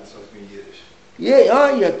father taught me Yiddish.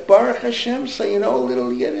 Yeah, Baruch Hashem, so you know a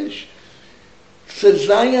little Yiddish.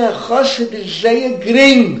 Zaya Chassid is Zaya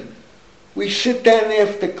Gring. We sit down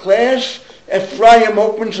after class, Ephraim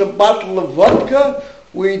opens a bottle of vodka,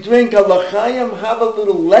 we drink a l'chaim, have a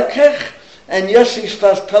little lekech, and Yossi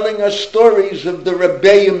starts telling us stories of the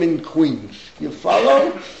rebbeim in Queens. You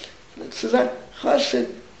follow? So that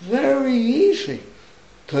chassid, very easy.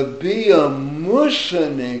 To be a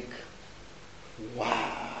Mussarnik,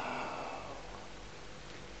 wow.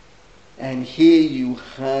 And here you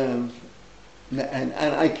have, and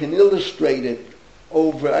I can illustrate it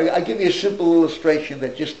over, I give you a simple illustration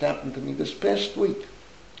that just happened to me this past week.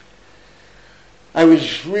 I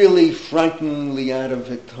was really frighteningly out of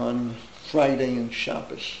it on Friday and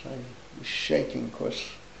Shabbos. I was shaking because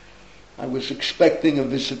I was expecting a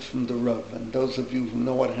visit from the Rav, and those of you who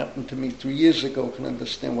know what happened to me 3 years ago can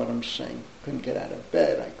understand what I'm saying. Couldn't get out of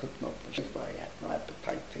bed, I couldn't open the door, I had no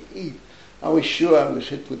appetite to eat. I was sure I was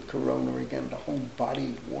hit with corona again, the whole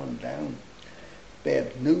body worn down.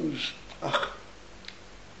 Bad news. Ugh.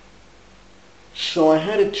 So I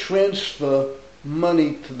had to transfer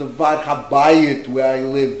money to the Vad Habayit where I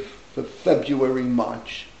live for February,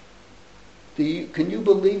 March. Can you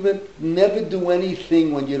believe it? Never do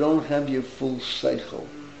anything when you don't have your full seichel.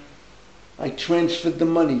 I transferred the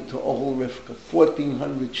money to Ohel Rivka,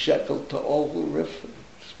 1,400 shekel to Ohel Rivka.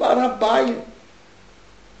 It's Vad Habayit.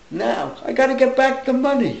 Now, I got to get back the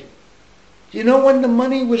money. You know when the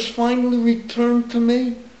money was finally returned to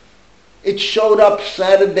me? It showed up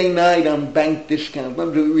Saturday night on bank discount.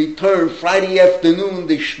 When we returned Friday afternoon,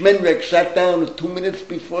 the Shmenrek sat down 2 minutes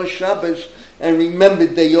before Shabbos and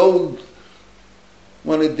remembered they owed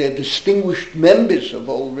one of their distinguished members of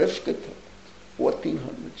Old Rivka,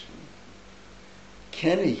 1,400.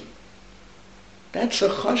 Kenny, that's a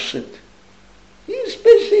chassid. He's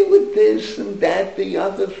busy with this and that, the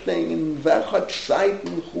other thing, and v'chat zeit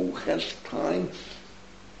and who has time.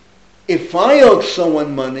 If I owed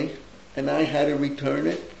someone money and I had to return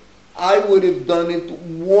it, I would have done it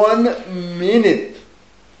 1 minute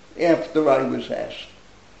after I was asked.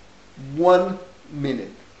 1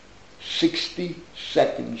 minute. 60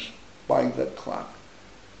 seconds by the clock.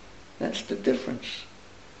 That's the difference.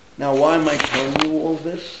 Now, why am I telling you all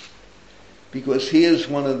this? Because here's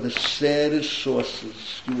one of the saddest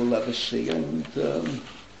sources you will ever see, and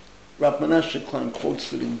Rav Menashe Klein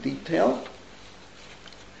quotes it in detail.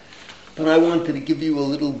 But I wanted to give you a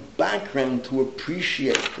little background to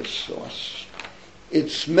appreciate this source.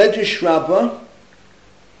 It's Medrash Rabbah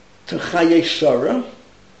to Chayei Sarah,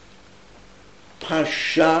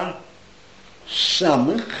 Pasha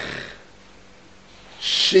Samach,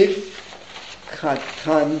 Sif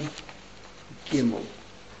Katan Gimel.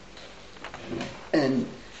 And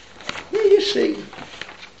here you see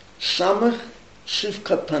Samach, Sif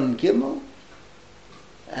Katan Gimel,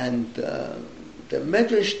 and the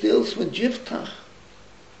Medrash deals with Yiftach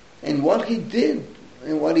and what he did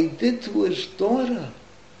to his daughter.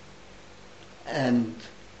 And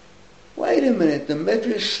wait a minute, the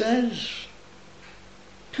Medrash says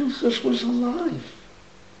Pinchas was alive.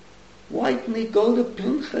 Why didn't he go to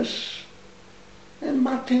Pinchas and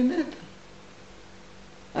Mateneta?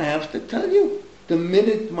 I have to tell you, the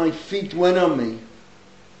minute my feet went on me,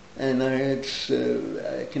 and I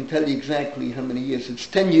can tell you exactly how many years, it's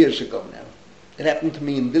 10 years ago now. It happened to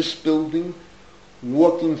me in this building,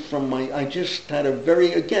 walking from I just had a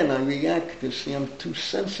I react to see I'm too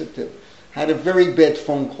sensitive. Had a very bad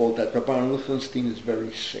phone call that Rabbi Lichtenstein is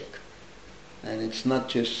very sick. And it's not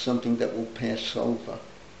just something that will pass over.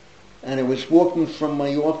 And I was walking from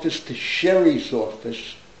my office to Sherry's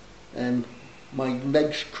office, and my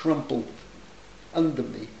legs crumpled under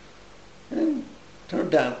me. And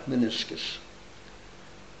turned out meniscus.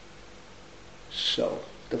 So,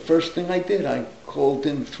 the first thing I did, I called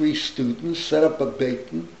in 3 students, set up a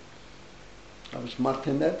beitin. I was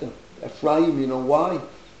mateneta. Ephraim, you know why?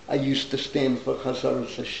 I used to stand for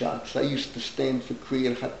Chazaras HaShatz. I used to stand for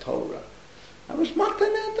Kriyat HaTorah. I was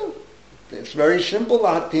mateneta. It's very simple,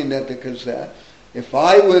 hatineta, because if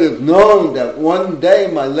I would have known that one day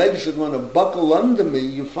my legs are going to buckle under me,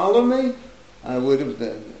 you follow me? I would have done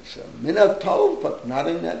it. It's a minat tov, but not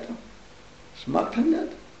a neta. It's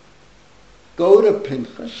mateneta. Go to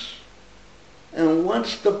Pinchas, and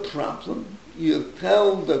what's the problem? You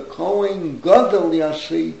tell the Kohen Gadol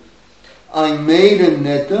Yasi, I made a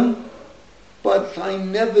neder, but I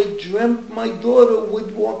never dreamt my daughter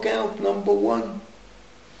would walk out, number one.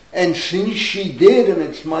 And since she did, and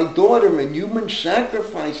it's my daughter, and human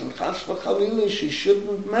sacrifice, and chas v'chalila, she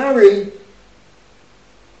shouldn't marry,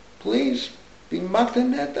 please, be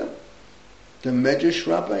mataneta. The Medrash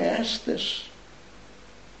Rabbah asked this.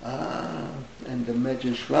 And the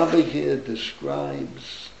Medrash Rabbah here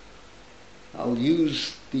describes, I'll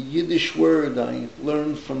use the Yiddish word I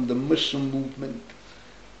learned from the Mussar movement,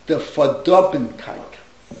 the Verdorbenkeit.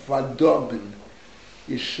 Verdorben.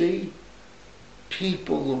 You see,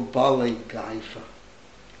 people of Balei Gaiva.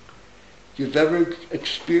 You've ever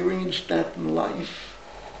experienced that in life?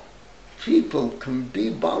 People can be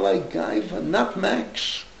Balei Gaiva, not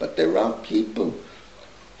Max, but there are people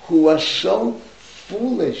who are so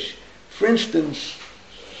foolish. For instance,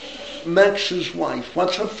 Max's wife,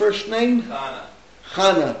 what's her first name? Chana.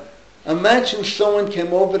 Chana. Imagine someone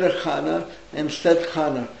came over to Chana and said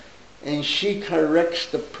Chana, and she corrects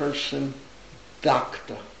the person,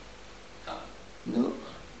 doctor. No.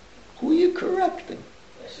 Who are you correcting?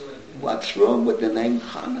 What's wrong with the name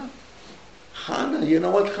Chana? Chana, you know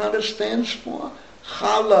what Chana stands for?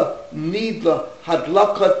 Chala, Nidla,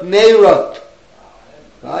 Hadlakat, Neirat.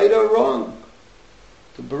 Right or wrong?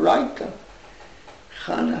 The Baraita.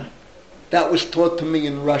 Chana. That was taught to me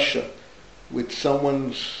in Russia with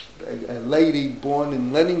a lady born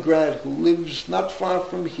in Leningrad who lives not far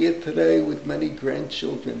from here today with many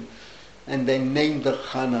grandchildren. And they named her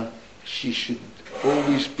Chana. She should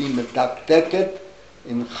always be medakdeket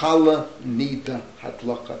in Chala, Nida,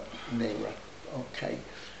 Hadlakat, Neirat. Okay.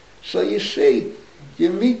 So you see, you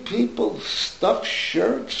meet people, stuffed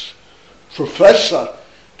shirts. Professor,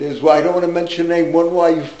 I don't want to mention name, one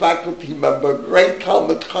YU faculty member, great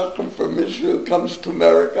Talmid Chacham from Israel, comes to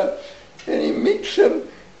America, and he meets him,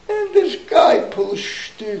 and this guy pulls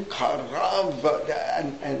shtir karav,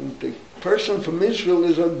 and the person from Israel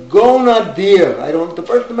is a gonadir. The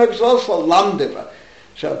person from America is also lamdiva.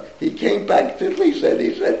 So he came back to me, he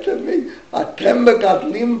said to me, Atem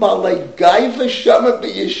megadlim balei gaiva shama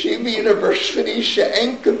b'yeshiva university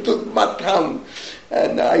she'en ketub matam.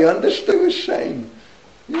 And I understood what he was saying.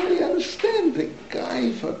 You understand the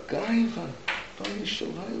gaiva.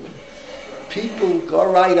 People,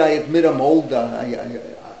 all right, I admit I'm older.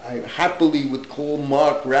 I happily would call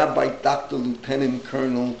Mark Rabbi Dr. Lieutenant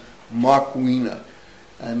Colonel Mark Wiener.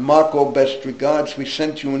 And Mark, all best regards. We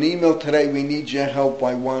sent you an email today. We need your help.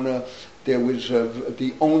 There was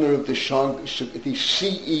the owner of the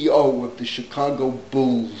CEO of the Chicago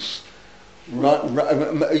Bulls.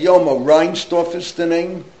 Yomo, Reinsdorf is the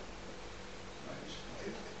name?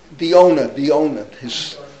 The owner,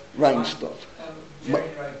 his Reinsdorf. Jerry,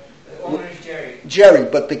 right. The owner is Jerry. Jerry,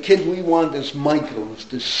 but the kid we want is Michael, is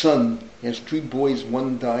the son. He has 3 boys,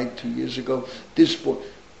 one died 2 years ago. This boy,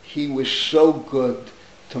 he was so good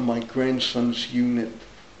to my grandson's unit.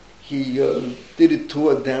 He did a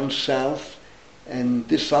tour down south, and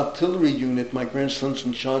this artillery unit, my grandson's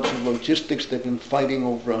in charge of logistics. They've been fighting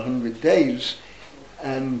over 100 days,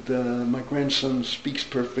 and my grandson speaks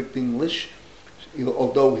perfect English,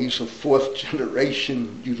 although he's a 4th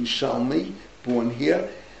generation Yerushalmi, born here.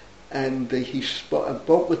 And I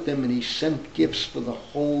spoke with him, and he sent gifts for the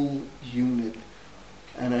whole unit.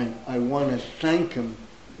 And I want to thank him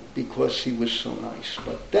because he was so nice.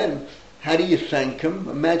 But then, how do you thank him?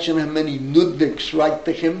 Imagine how many nudniks write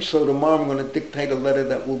to him. So tomorrow I'm going to dictate a letter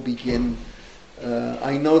that will begin.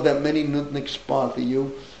 I know that many nudniks bother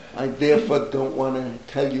you. I therefore don't want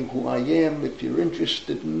to tell you who I am. If you're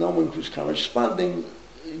interested in knowing who's corresponding,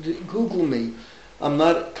 Google me. I'm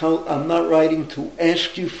not writing to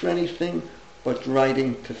ask you for anything, but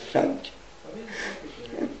writing to thank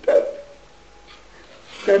you. And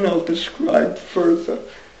then I'll describe further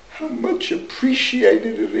how much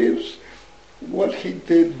appreciated it is what he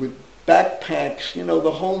did with backpacks.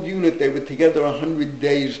 The whole unit, they were together 100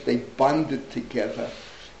 days. They bonded together.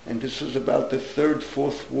 And this is about the 3rd,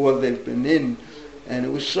 4th war they've been in. And it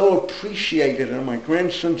was so appreciated. And my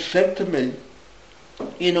grandson said to me,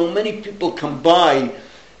 many people come by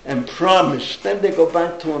and promise, then they go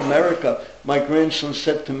back to America. My grandson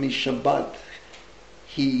said to me Shabbat,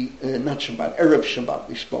 Erev Shabbat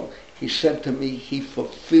we spoke. He said to me he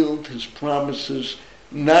fulfilled his promises,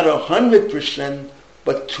 not 100%,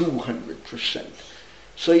 but 200%.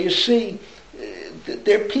 So you see,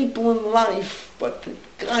 there are people in life, but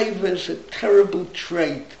gaiva is a terrible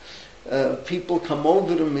trait. People come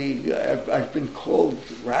over to me, I've been called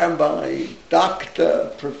rabbi,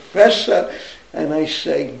 doctor, professor, and I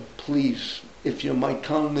say, please, if you're my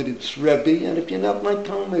Talmid, it's Rebbe, and if you're not my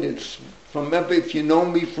Talmid, it's from Rebbe. If you know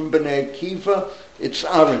me from Bnei Akiva, it's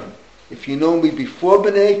Aaron. If you know me before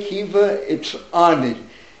Bnei Akiva, it's Arnid.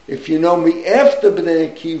 If you know me after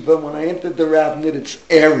Bnei Akiva, when I entered the rabbinate, it's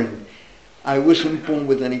Aaron. I wasn't born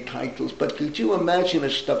with any titles, but could you imagine a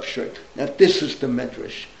stuffed shirt? Now this is the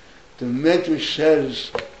Medrash. The Medrash says,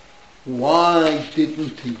 why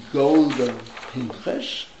didn't he go to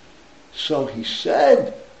Pinchas? So he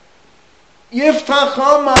said, Yiftach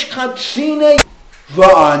Chatzine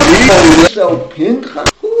V'ani. So Pinchas,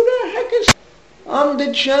 who the heck is? I'm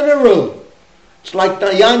the general. It's like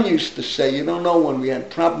Dayan used to say, you don't know, when we had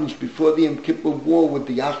problems before the Yom Kippur War with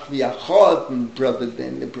the Achot and Brother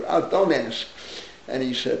Dan, don't ask. And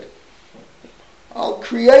he said, I'll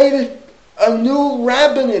create a new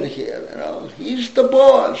rabbinate here. He's the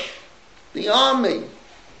boss, the army,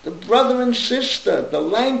 the brother and sister, the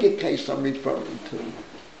Langer case I'm referring to.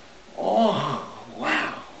 Oh,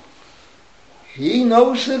 wow. He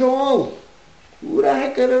knows it all. Who the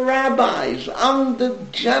heck are the rabbis? I'm the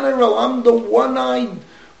general. I'm the one-eyed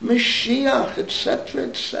Mashiach, etc.,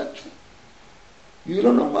 etc. You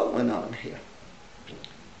don't know what went on here.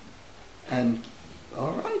 And,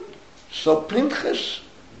 all right. So Pinchas,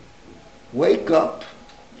 wake up,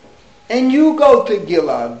 and you go to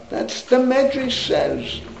Gilad. That's the Medrash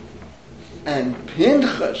says. And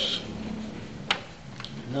Pinchas,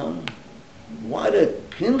 what did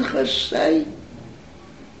Pinchas say?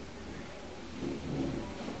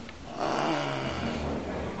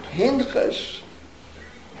 Pinchas,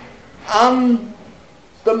 I'm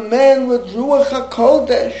the man with Ruach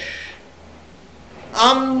HaKodesh.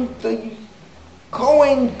 I'm the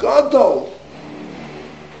Kohen Gadol.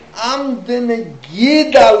 I'm the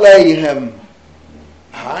Negid Aleichem.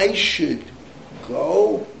 I should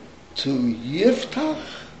go to Yiftach,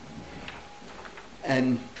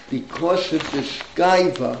 and because of this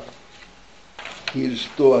gaiva, his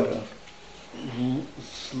daughter,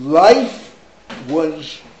 life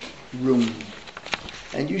was ruined.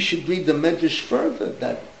 And you should read the Medrash further,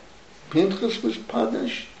 that Pinchas was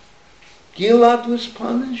punished, Gilad was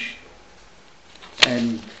punished,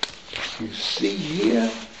 and you see here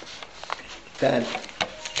that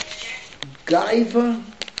gaiva,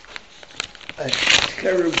 a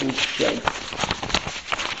terrible trait.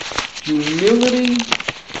 Humility,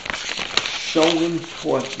 so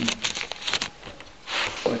important,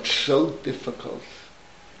 but so difficult.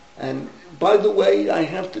 And by the way, I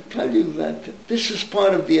have to tell you that this is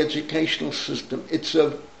part of the educational system. It's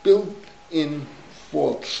a built-in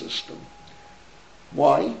fault system.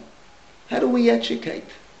 Why? How do we educate?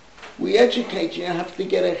 We educate, you have to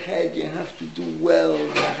get ahead, you have to do well,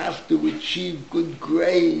 you have to achieve good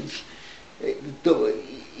grades.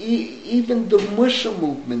 Even the Mussar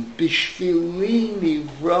movement, Bishvili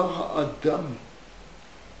Nivra Adam.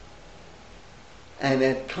 And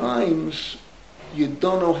at times, you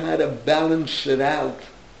don't know how to balance it out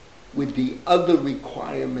with the other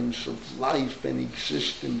requirements of life and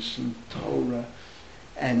existence in Torah.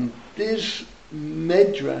 And this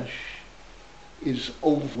Medrash is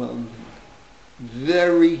overwhelming,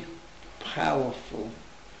 very powerful.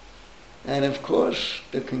 And of course,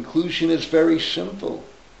 the conclusion is very simple.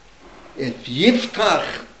 If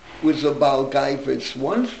Yiftach was a Baal Gaiva, it's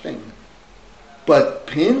one thing. But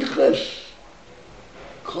Pinchas,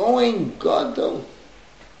 Kohen Gadol,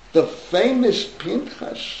 the famous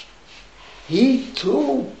Pinchas, he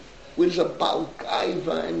too was a Baal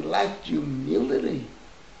Gaiva and lacked humility.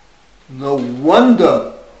 No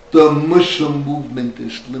wonder the Mussar movement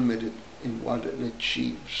is limited in what it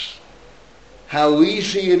achieves. How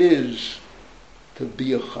easy it is to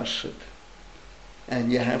be a chassid.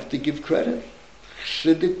 And you have to give credit.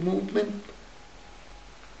 Chassidic movement,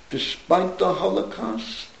 despite the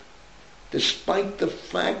Holocaust, despite the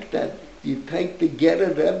fact that you take the Getter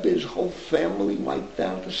Rebbe, his whole family wiped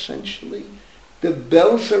out essentially. The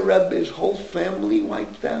Belzer Rebbe, his whole family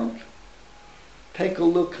wiped out. Take a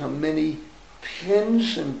look how many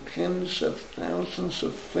tens and tens of thousands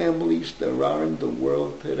of families there are in the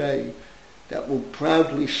world today that will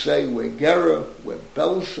proudly say, we're Gera, we're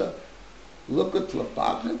Belzer. Look at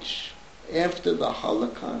Lubavitch after the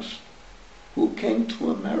Holocaust. Who came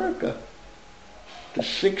to America? The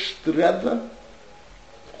sixth Rebbe.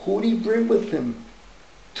 Who did he bring with him?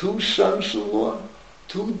 2 sons-in-law,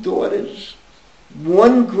 2 daughters,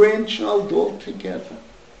 1 grandchild altogether.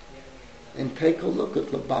 And take a look at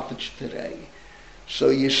Lubavitch today. So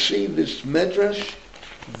you see this Medrash,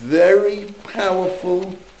 very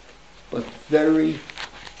powerful, but very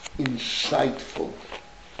insightful.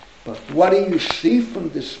 But what do you see from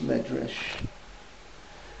this Medrash?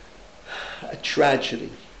 A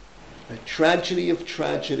tragedy. A tragedy of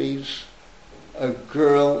tragedies. A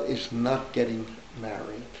girl is not getting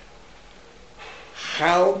married.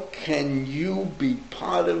 How can you be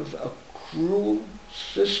part of a cruel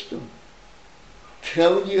system?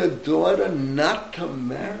 Tell your daughter not to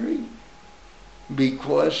marry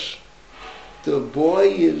because the boy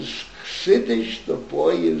is Chassidish, the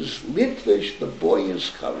boy is Litvish, the boy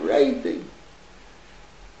is Charedi.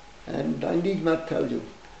 And I need not tell you,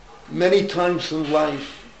 many times in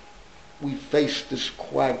life we face this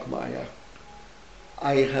quagmire.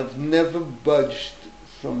 I have never budged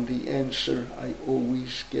from the answer I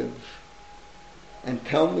always give. and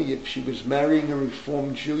tell me if she was marrying a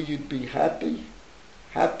Reformed Jew, you'd be happier?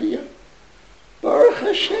 Baruch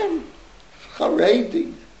Hashem,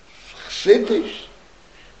 Charedi, Chassidut,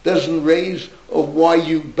 doesn't raise a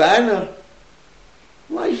YU banner.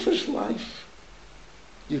 Life is life.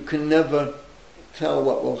 You can never tell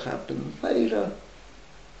what will happen later.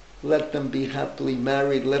 Let them be happily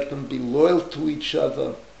married. Let them be loyal to each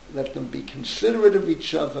other. Let them be considerate of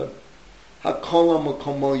each other. Hakol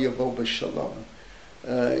hamakomo yavo b'shalom.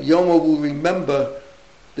 Yoma will remember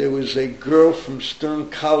there was a girl from Stern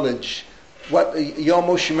College.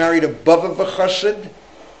 Yoma, she married a Bavava chassid.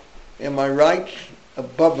 Am I right? A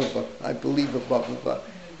Bavava, I believe a Bavava.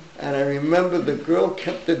 And I remember the girl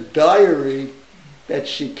kept a diary that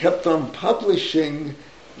she kept on publishing,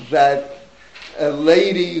 that a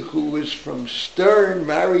lady who was from Stern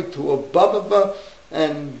married to a Bavava,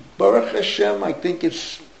 and Baruch Hashem, I think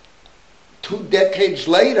it's 2 decades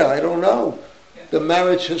later, I don't know, the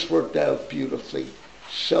marriage has worked out beautifully.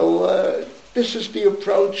 So this is the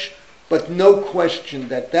approach, but no question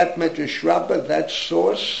that Medrash Rabbah, that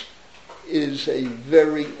source, is a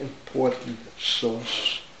very important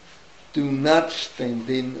source. Do not stand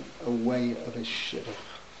in a way of a shidduch.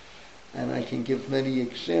 And I can give many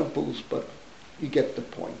examples, but you get the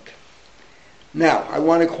point. Now, I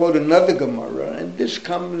want to quote another Gemara, and this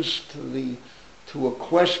comes to a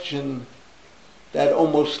question that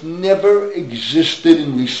almost never existed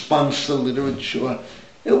in response to literature.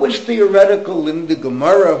 It was theoretical in the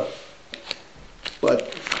Gemara,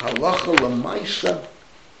 but halacha l'maisa,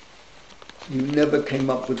 you never came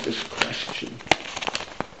up with this question.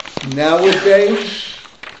 Nowadays,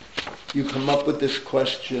 you come up with this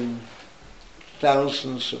question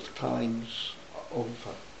thousands of times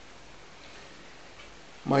over.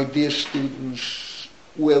 My dear students,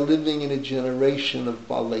 we're living in a generation of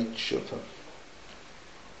balei teshuvah.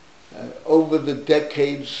 Over the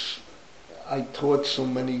decades, I taught so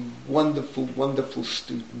many wonderful, wonderful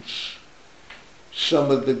students.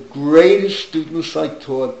 Some of the greatest students I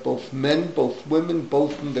taught, both men, both women,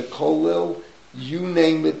 both in the kollel, you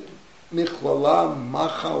name it, Michlala,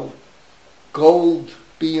 Machal, Gold,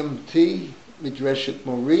 BMT, Midreshet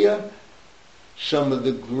Moria. Some of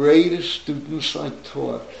the greatest students I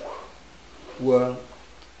taught were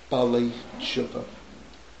balei teshuvah.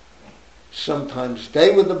 Sometimes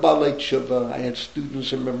they were the balei teshuvah. I had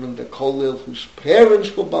students, I remember, in the kollel whose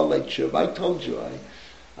parents were balei teshuvah. I told you,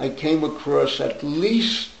 I came across at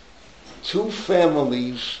least 2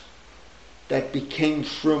 families that became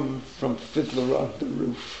from Fiddler on the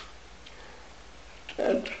Roof.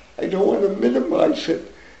 And I don't want to minimize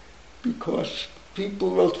it, because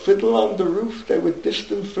people wrote Fiddler on the Roof, they were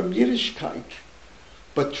distant from Yiddishkeit,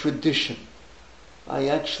 but tradition. I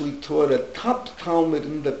actually taught a top Talmud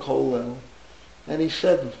in the kollel, and he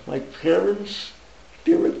said, my parents,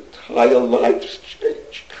 their entire lives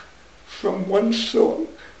changed from one song,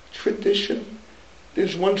 tradition.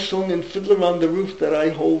 There's one song in Fiddler on the Roof that I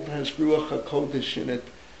hold has Ruach HaKodesh in it.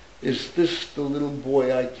 Is this the little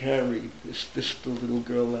boy I carry? Is this the little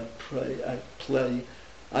girl I play?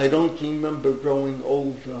 I don't remember growing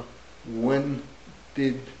older. When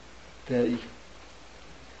did they? It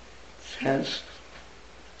has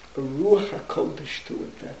a Ruach HaKodesh to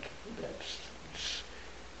it.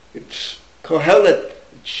 It's Kohelet,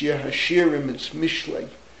 it's Shir Hashirim, it's Mishlei.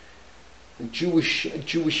 A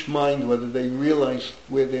Jewish mind, whether they realize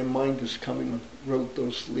where their mind is coming, wrote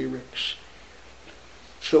those lyrics.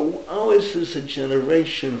 So ours is a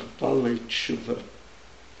generation of balei teshuvah.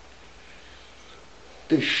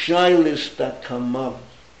 The shilas that come up,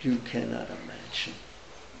 you cannot imagine.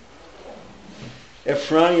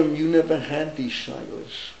 Ephraim, you never had these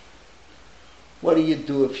shilas. What do you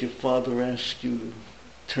do if your father asks you to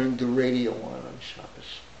turn the radio on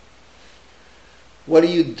Shabbos? What do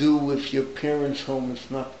you do if your parents' home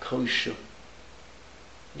is not kosher?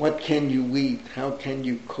 What can you eat? How can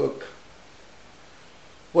you cook?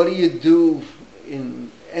 What do you do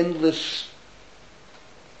in endless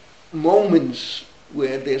moments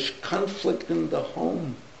where there's conflict in the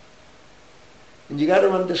home? And you got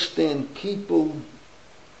to understand, people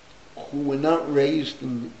who were not raised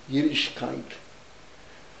in Yiddishkeit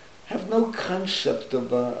have no concept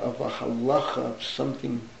of a halacha, of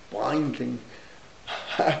something binding.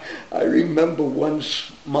 I remember once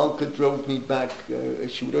Malka drove me back.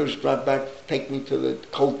 She would always drive back, take me to the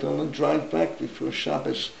kotel and drive back before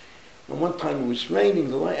Shabbos. And one time it was raining.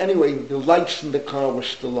 The lights in the car were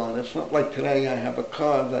still on. It's not like today I have a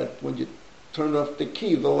car that when you turn off the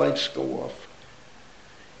key, the lights go off.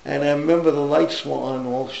 And I remember the lights were on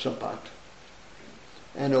all Shabbat.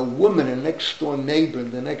 And a woman, a next-door neighbor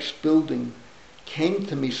in the next building, came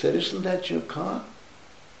to me, said, "Isn't that your car?"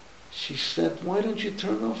 She said, "Why don't you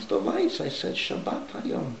turn off the lights?" I said, "Shabbat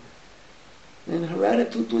Hayom." And her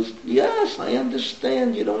attitude was, "Yes, I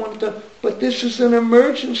understand, you don't want to, but this is an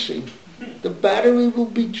emergency. The battery will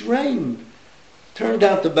be drained." Turned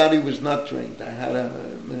out the battery was not drained. I had a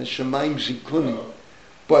Shemaim Zikuni.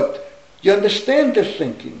 But you understand the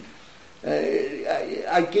thinking.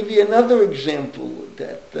 I give you another example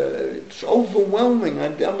that it's overwhelming.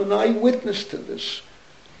 I'm an eyewitness to this.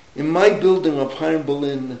 In my building of Chaim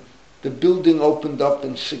Berlin, the building opened up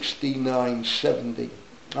in 69, 70.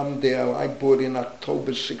 I'm there. I bought in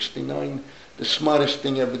October 69. The smartest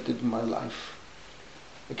thing I ever did in my life.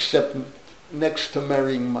 Except next to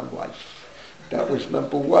marrying my wife. That was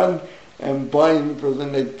number one. And buying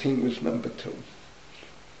Berlin 18 was number two.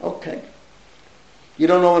 Okay. You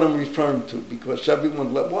don't know what I'm referring to because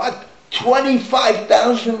everyone, what?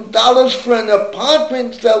 $25,000 for an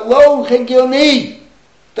apartment? The low hegioni.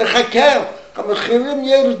 The chaker. Hamachirim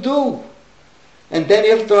yerdu. And then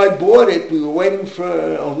after I bought it, we were waiting for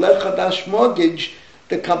a Oleh Chadash mortgage.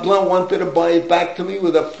 The Kabbalah wanted to buy it back to me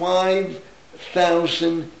with a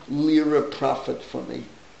 5,000 lira profit for me.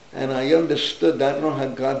 And I understood, I don't know how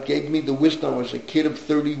God gave me the wisdom. I was a kid of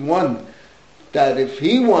 31. That if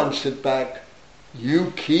He wants it back,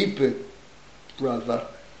 you keep it, brother.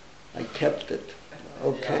 I kept it.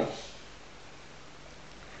 Okay.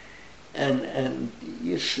 And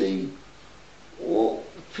you see, all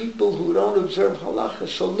people who don't observe halacha.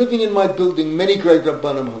 So living in my building, many great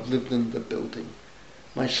Rabbanim have lived in the building,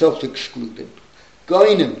 myself excluded.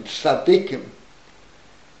 Goinim, tzaddikim.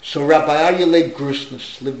 So Rabbi Aryeh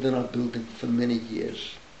Grusnus lived in our building for many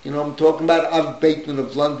years. You know, I'm talking about Av Bateman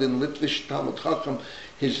of London, Litvish Talmid Chacham.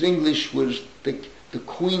 His English was the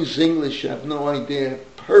Queen's English. I have no idea.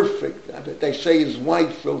 Perfect. They say his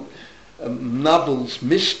wife wrote novels,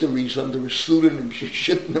 mysteries under a pseudonym. She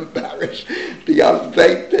shouldn't embarrass the Av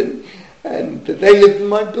Bateman. And they lived in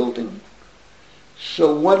my building.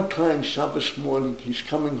 So one time, Shabbos morning, he's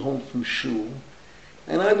coming home from shul.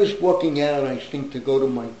 And I was walking out, I think, to go to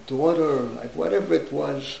my daughter, or whatever it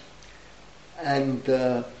was. And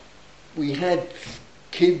we had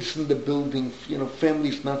kids in the building, you know,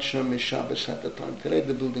 families not Shomer Shabbos at the time. Today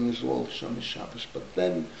the building is all Shomer Shabbos. But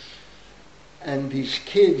then, and these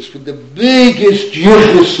kids with the biggest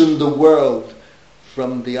yichus in the world,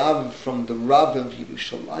 from the Rav of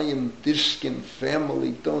Yerushalayim, Diskin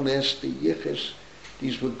family, don't ask the yichus.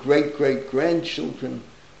 These were great-great-grandchildren.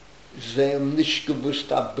 Zeim nicht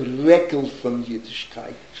gewusst a Brekel from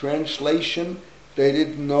Yiddishkeit. Translation, they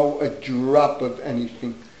didn't know a drop of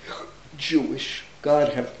anything Jewish.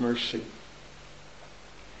 God have mercy.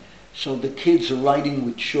 So the kids are writing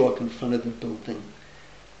with chalk in front of the building.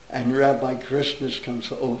 And Rabbi Christmas comes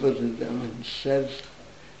over to them and says,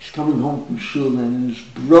 he's coming home from shul and in his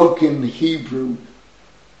broken Hebrew,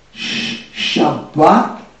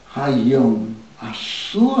 Shabbat Hayom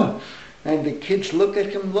Asur. And the kids look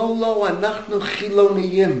at him, lo, anachnu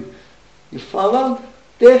chiloniyim. You follow?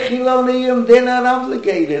 They're chiloniyim, they're not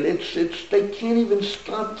obligated. They can't even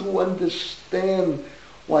start to understand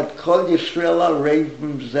what Kol Yisrael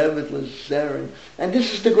Arevim Zevet Lezerim. And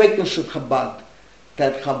this is the greatness of Chabad,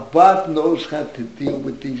 that Chabad knows how to deal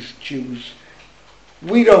with these Jews.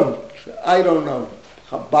 We don't. I don't know.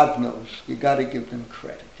 Chabad knows. You got to give them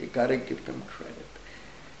credit.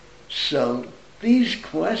 So these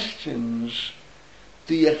questions,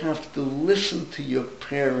 do you have to listen to your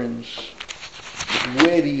parents?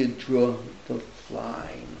 Where do you draw the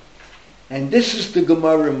line? And this is the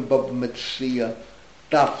Gemara in Bava Metzia,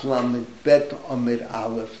 Daf Lamed Bet Amid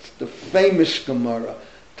Aleph, the famous Gemara.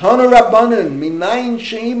 Tana Rabbanan, minayin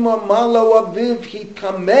she'ima malo aviv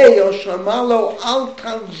hitamei o shamalo al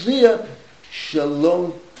tavzir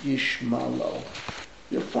shalom yishmalo.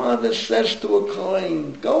 Your father says to a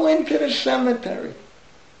Kohen, go into the cemetery,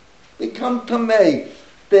 become tamei.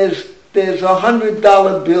 There's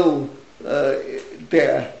 $100 bill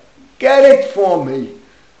there. Get it for me.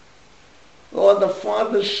 Or the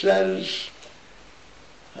father says,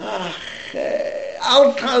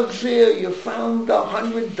 Al Tavzir, you found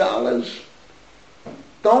 $100.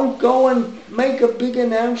 Don't go and make a big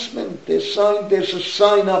announcement. There's a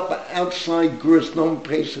sign up outside Gris. No one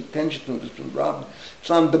pays attention to it. It's been robbed.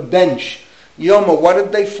 It's on the bench. Yoma, what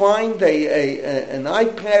did they find? An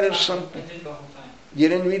iPad or something? I didn't read the whole sign. You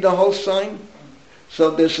didn't read the whole sign?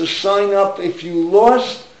 So there's a sign up, if you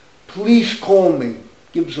lost, please call me.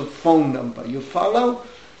 Gives a phone number. You follow?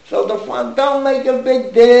 So the phone, don't make a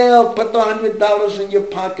big deal. Put the $100 in your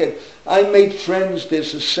pocket. I made friends.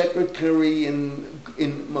 There's a secretary in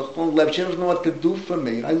Machon Lev. She doesn't know what to do for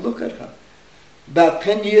me. I look at her. About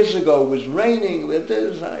 10 years ago, it was raining.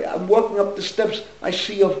 I'm walking up the steps. I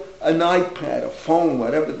see an iPad, a phone,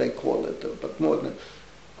 whatever they call it. But more than,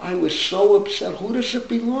 I was so upset. Who does it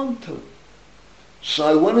belong to? So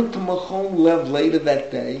I went into Machon Lev later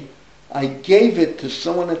that day. I gave it to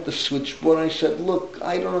someone at the switchboard. I said, look,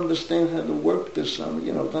 I don't understand how to work this. I'm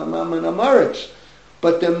an Amaretz.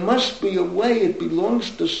 But there must be a way. It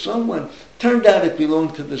belongs to someone. Turned out it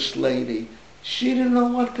belonged to this lady. She didn't know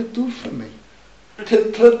what to do for me.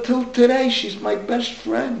 Till today, she's my best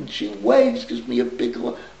friend. She waves, gives me a big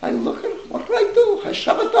look. I look at her. What do I do?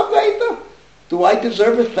 Hashavat Aveda. Do I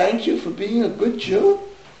deserve a thank you for being a good Jew?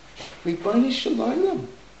 Ribboni Shalom.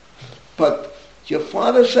 But your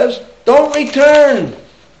father says, don't return.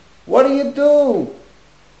 What do?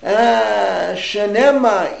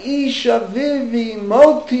 Shenema Isha Vivi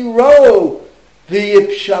Moti Ro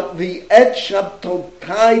V'et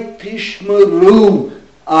Shabtotai Tishmeru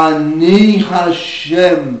Ani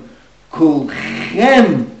Hashem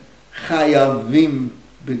Kulchem Chayavim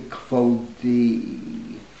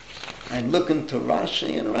B'kvodi. And look into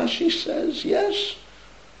Rashi, and Rashi says, yes,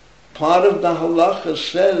 part of the halacha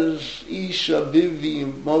says, Isha Vivi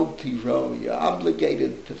Moti Ro, you're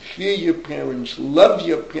obligated to fear your parents, love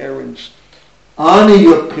your parents, honor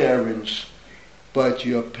your parents, but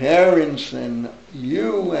your parents and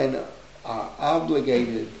you are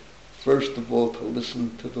obligated, first of all, to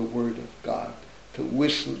listen to the word of God, to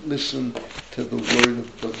listen to the word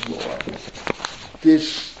of the Lord.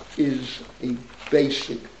 This is a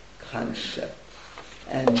basic concept.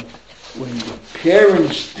 And when your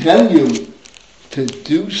parents tell you to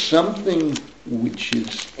do something which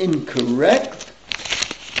is incorrect,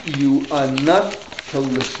 you are not to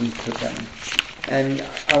listen to them. And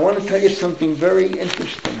I want to tell you something very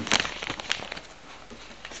interesting.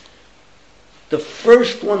 The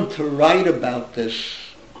first one to write about this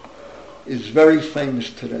is very famous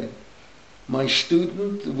today. My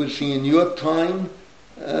student, was he in your time,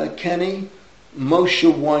 Kenny? Moshe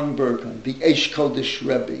Weinberger, the Eish Kodesh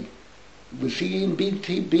Rebbe. Was he in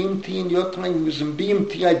BMT in your time? He was in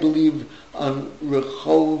BMT, I believe, on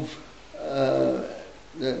Rehov,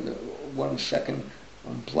 one second,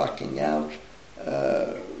 I'm blocking out,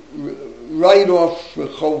 right off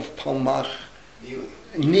Rehov Palmach.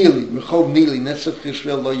 Nearly, Rehov Nearly, Netzach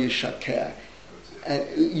Yisrael Lo Yishakeh.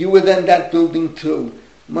 You were then that building too.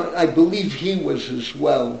 I believe he was as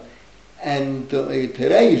well. And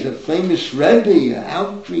today he's a famous Rebbe,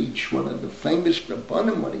 outreach, one of the famous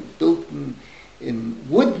Rabbanim, what he built in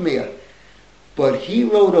Woodmere. But he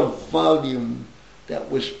wrote a volume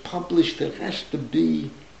that was published, it has to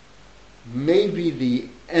be maybe the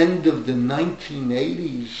end of the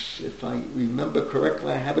 1980s, if I remember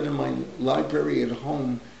correctly. I have it in my library at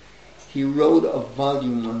home. He wrote a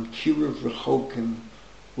volume on Kiruv Rechokim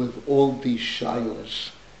with all these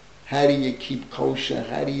shilas. How do you keep kosher?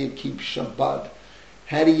 How do you keep Shabbat?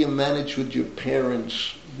 How do you manage with your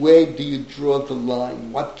parents? Where do you draw the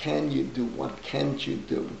line? What can you do? What can't you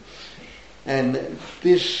do? And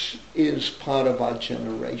this is part of our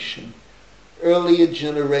generation. Earlier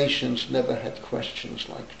generations never had questions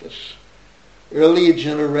like this. Earlier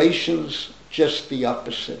generations, just the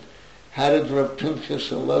opposite. How did Rav Pinchas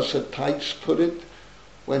Elazar Teitz put it?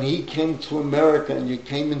 When he came to America and you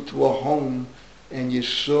came into a home and you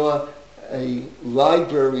saw a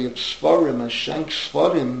library of Sfarim, a Shank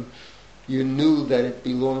Sfarim, you knew that it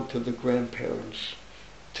belonged to the grandparents.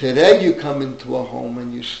 Today you come into a home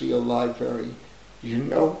and you see a library, you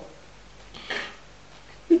know,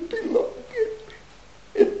 it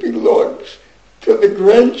belongs to the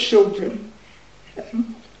grandchildren.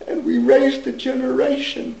 And we raised a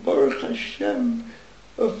generation, Baruch Hashem,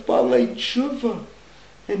 of Balei Tshuva.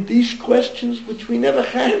 And these questions which we never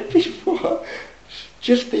had before,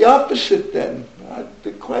 just the opposite then.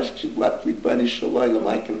 The question, what Ribboni Shalom,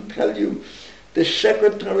 I can tell you, the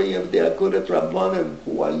secretary of the Agudat Rabbanim,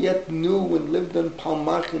 who I yet knew and lived in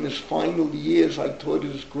Palmach in his final years, I taught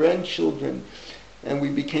his grandchildren, and we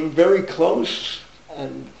became very close.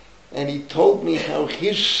 And he told me how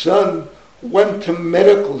his son went to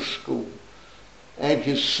medical school, and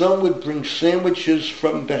his son would bring sandwiches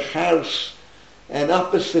from the house, and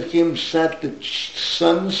opposite him sat the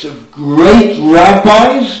sons of great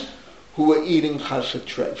rabbis who were eating chassid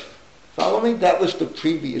treif. Follow me? That was the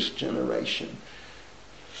previous generation.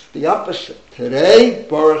 The opposite. Today,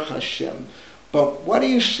 Baruch Hashem. But what do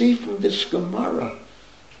you see from this Gemara?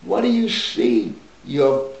 What do you see?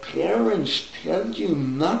 Your parents tell you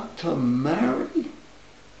not to marry?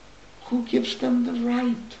 Who gives them the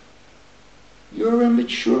right? You're a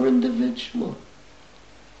mature individual.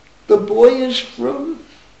 The boy is from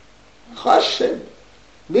Chassid,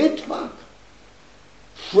 Yiftach.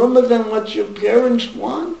 frummer than what your parents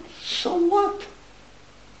want, so what?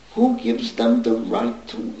 Who gives them the right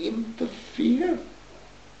to interfere?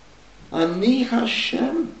 Ani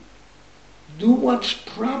Hashem, do what's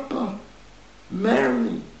proper.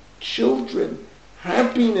 Marry, children,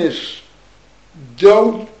 happiness.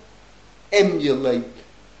 Don't emulate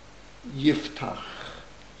Yiftach.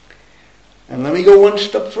 And let me go one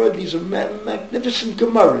step further. These are magnificent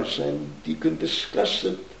Gemaras, and you can discuss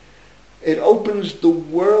it. It opens the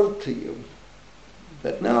world to you.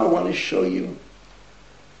 But now I want to show you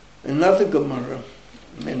another Gemara.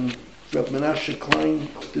 And Reb Menashe Klein,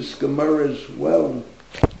 this Gemara as well.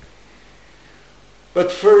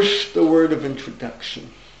 But first, the word of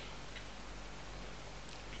introduction.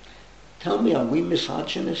 Tell me, are we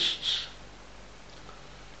misogynists?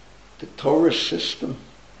 The Torah system.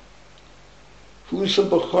 Who's a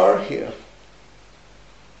Bachar here?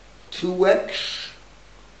 2x.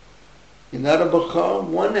 You're not a Bachar,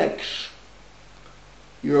 1x.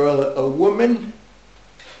 You're a woman,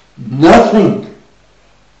 nothing.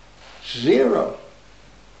 0.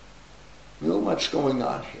 You know what's going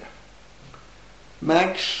on here.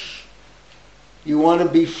 Max, you want to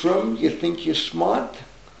be frum, you think you're smart,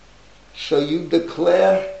 so you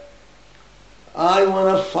declare, I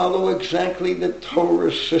want to follow exactly the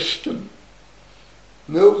Torah system.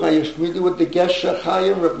 No, I was familiar with the Gesher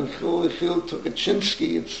Chaim, Rabbi Michael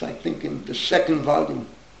Tukachinsky. It's, I think, in the second volume.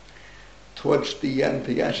 Towards the end,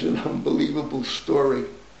 he has an unbelievable story.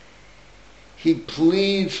 He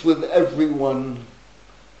pleads with everyone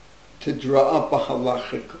to draw up a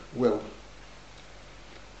halakhic will.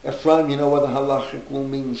 Ephraim, you know what a halakhic will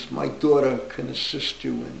means? My daughter can assist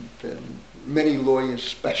you, and many lawyers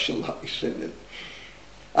specialize in it.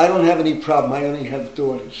 I don't have any problem. I only have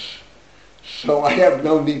daughters. So I have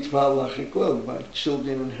no need for halakhic will. My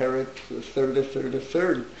children inherit a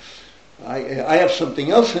third. I have something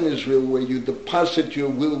else in Israel where you deposit your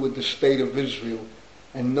will with the state of Israel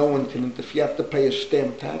and no one can interfere. You have to pay a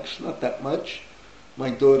stamp tax, not that much. My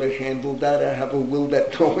daughter handled that. I have a will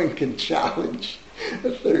that no one can challenge.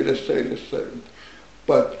 A third.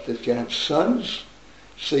 But if you have sons,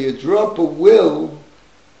 so you draw up a will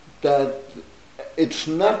that it's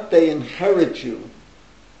not they inherit you.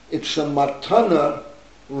 It's a matana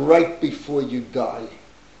right before you die.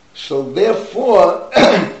 So therefore,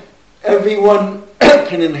 everyone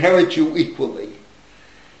can inherit you equally.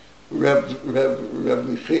 Rabbi Michael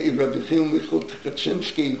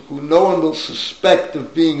Tukachinsky, who no one will suspect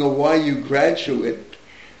of being a YU graduate,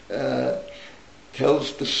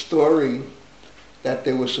 tells the story that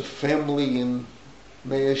there was a family in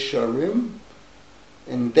Mea Sharim,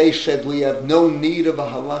 and they said, we have no need of a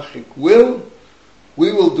halakhic will.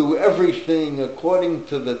 We will do everything according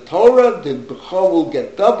to the Torah. The Bechor will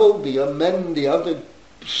get double. The other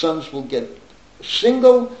sons will get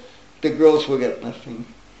single. The girls will get nothing.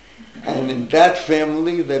 And in that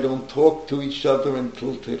family, they don't talk to each other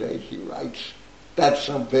until today, he writes. That's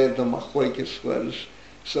how bad the machlokes was.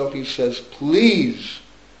 So he says, please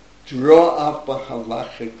draw up a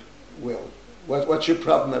halakhic will. What's your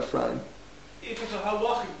problem, Ephraim? If it's a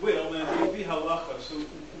halachic will, then it would be halacha. So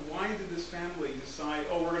why did this family decide,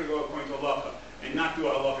 we're going to go according to halacha and not do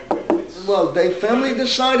a halachic will? Well, the family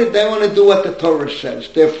decided they want to do what the Torah says.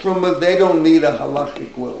 They're frummer, they don't need a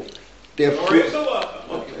halachic will. They're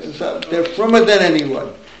frummer than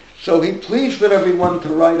anyone. So he pleads with everyone to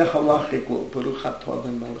write a halachic will.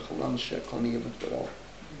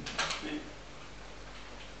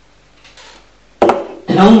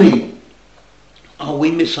 Tell me, are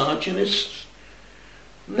we misogynists?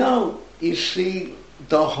 No. You see,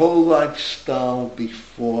 the whole lifestyle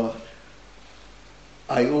before,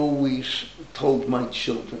 I always told my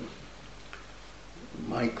children,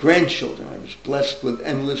 my grandchildren, I was blessed with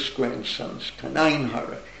endless grandsons, Kanayin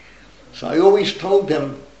Hara. So I always told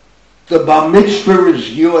them, the bar mitzvah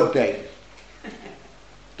is your day.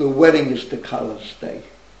 The wedding is the Kala's day.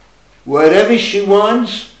 Whatever she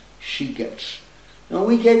wants, she gets. Now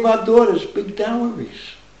we gave our daughters big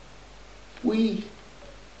dowries. We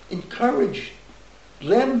encouraged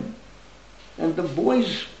them and the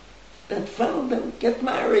boys that found them get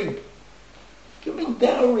married, giving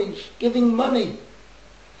dowries, giving money.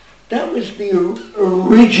 That was the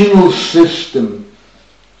original system.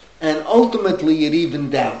 And ultimately it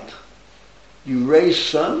evened out. You raise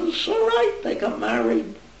sons, all right, they got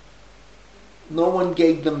married. No one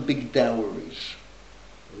gave them big dowries.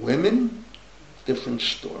 Women, different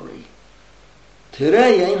story.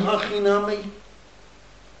 Today, ain't hachinami.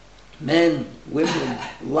 Men, women,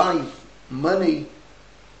 life, money.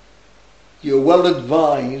 You're well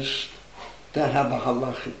advised to have a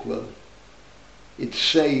halakhic will. It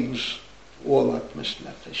saves all atmas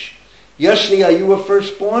nefesh. Yossi, are you a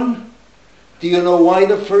firstborn? Do you know why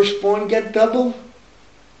the firstborn get double?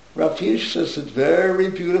 Rav Hirsch says it very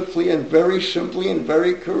beautifully and very simply and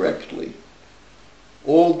very correctly.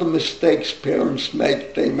 All the mistakes parents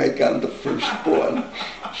make, they make on the firstborn.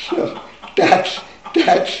 So that's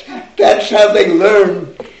how they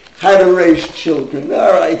learn how to raise children.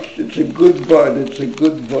 All right, it's a good word. It's a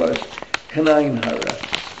good word. Kanain hara.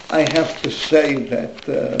 I have to say that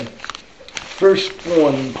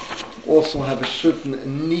firstborn also have a certain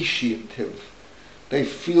initiative. They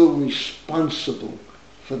feel responsible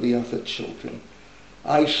for the other children.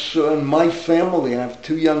 I saw in my family, I have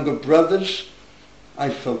two younger brothers, I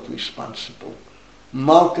felt responsible.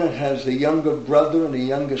 Malka has a younger brother and a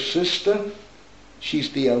younger sister. She's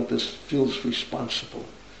the eldest, feels responsible.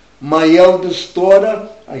 My eldest daughter,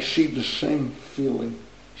 I see the same feeling.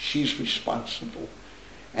 She's responsible.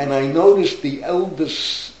 And I noticed the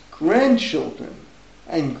eldest grandchildren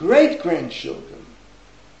and great-grandchildren,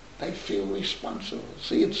 they feel responsible.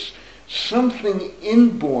 See, it's something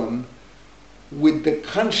inborn with the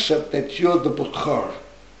concept that you're the Bukhar,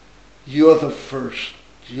 you're the first,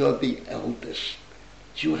 you're the eldest.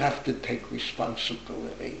 You have to take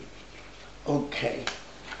responsibility. Okay.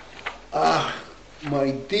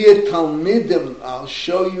 My dear Talmidim, I'll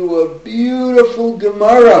show you a beautiful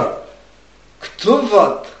Gemara.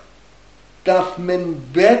 Ktuvat, Daf Men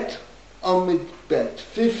Bet, Amid Bet,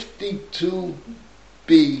 52b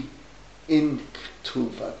in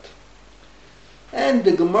Ktuvat. And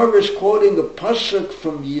the Gemara is quoting a pasuk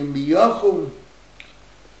from Yirmiyahu.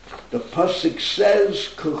 The pasuk says,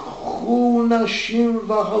 "K'chu nashim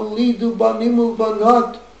v'halidu banim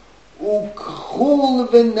u'banot, u'k'chu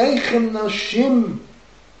levenechem nashim,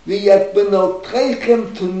 v'yet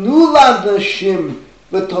benotrechem tenulad nashim,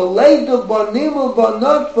 v'toledu banim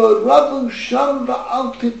u'banot, v'ravu sham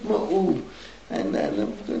v'al titma'u." And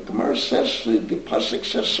the Gemara says, the pasuk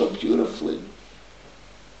says so beautifully,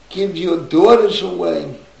 give your daughters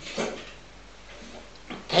away.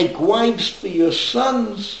 Take wives for your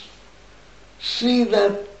sons. See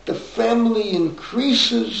that the family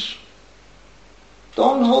increases.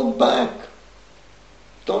 Don't hold back.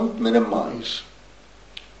 Don't minimize.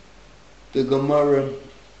 The Gemara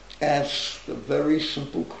asks a very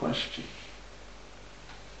simple question.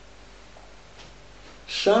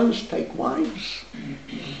 Sons, take wives.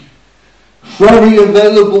 Very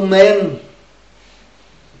available men.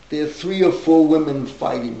 There are 3 or 4 women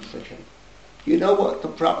fighting for him. You know what the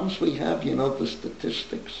problems we have? You know the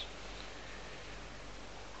statistics.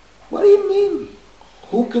 What do you mean?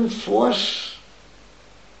 Who can force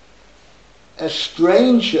a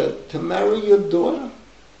stranger to marry your daughter?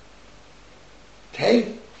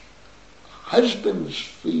 Take husbands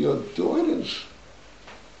for your daughters.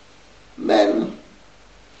 Men,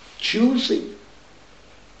 choosy.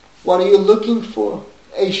 What are you looking for?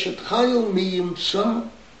 Eshet chayil mi yimtzah.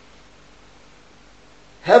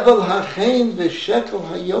 Hevel hachein v'shekel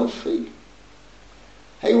hayofi.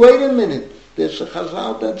 Hey, wait a minute. There's a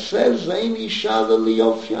chazal that says, Zain isha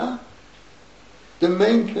liyofya. The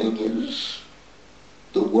main thing is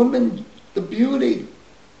the woman, the beauty,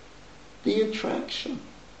 the attraction.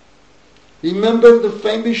 Remember the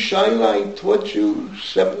famous shaila I taught you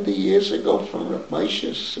 70 years ago from Rav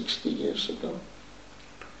Moshe, 60 years ago?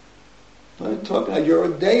 I talk about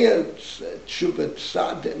Yerodeya, Teshuvah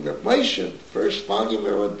Tzadi, and Rav Moshe, first volume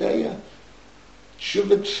of Yerodeya,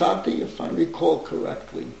 Teshuvah Tzadi, if I recall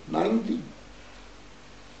correctly, 90.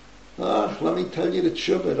 Let me tell you the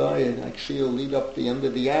Teshuvah. I see it'll lead up the end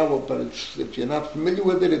of the hour, but if you're not familiar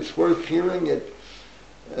with it, it's worth hearing it.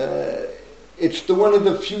 It's one of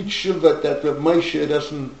the few Teshuvah that Rav Moshe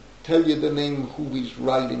doesn't tell you the name who he's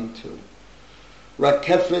writing to.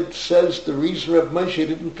 Rakeffet says the reason Rav Moshe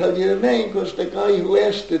didn't tell you the name because the guy who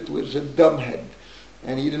asked it was a dumbhead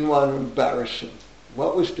and he didn't want to embarrass him.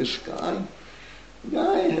 What was this guy? The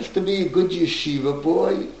guy has to be a good yeshiva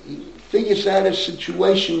boy. He figures out a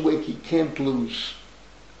situation where he can't lose.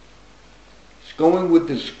 He's going with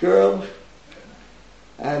this girl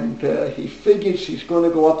and he figures he's going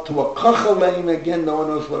to go up to a kachalein. Again, no one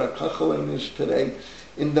knows what a kachalein is today.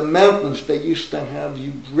 In the mountains, they used to have,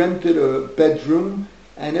 you rented a bedroom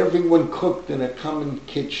and everyone cooked in a common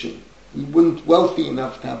kitchen. We weren't wealthy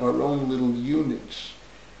enough to have our own little units.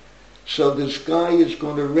 So this guy is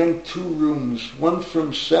going to rent 2 rooms, one for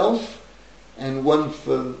himself and one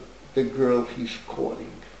for the girl he's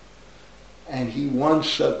courting. And he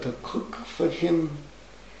wants her to cook for him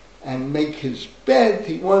and make his bed.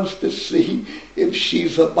 He wants to see if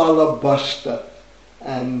she's a balabuster.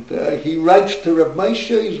 And he writes to Reb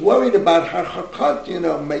Moshe, he's worried about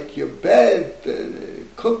halakhic, make your bed,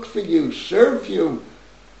 cook for you, serve you.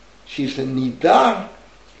 She's a nidar.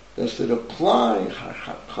 Does it apply?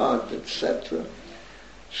 Halakhic, etc.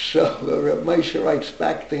 So Reb Moshe writes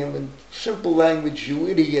back to him in simple language, you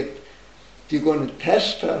idiot. If you're going to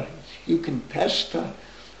test her, you can test her.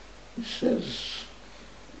 He says,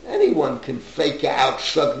 anyone can fake out,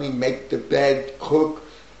 suddenly make the bed, cook.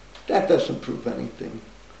 That doesn't prove anything.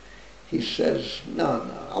 He says, no,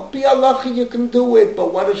 I'll be halakhic, you can do it,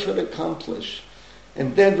 but what does it accomplish?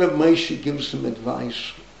 And then Reb Moshe gives him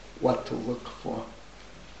advice what to look for.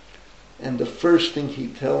 And the first thing he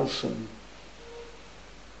tells him,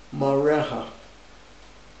 mareha,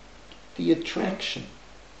 the attraction.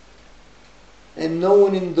 And no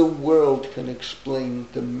one in the world can explain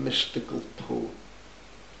the mystical pull.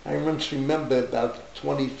 I once remember about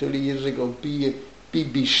 20, 30 years ago,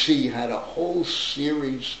 BBC had a whole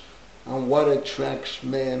series on what attracts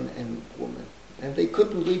man and woman. And they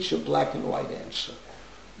couldn't reach a black and white answer.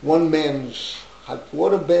 One man's hot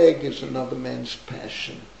water bag is another man's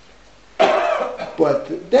passion.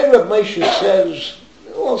 But then Reb Moshe says,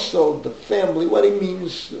 also the family, what he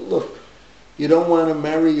means, look, you don't want to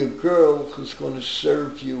marry a girl who's going to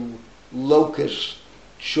serve you locust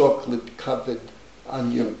chocolate covered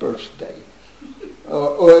on your birthday.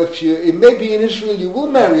 Or if you, maybe in Israel you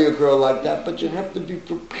will marry a girl like that, but you have to be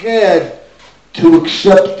prepared to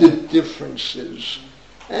accept the differences.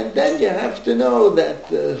 And then you have to know that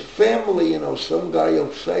the family, some guy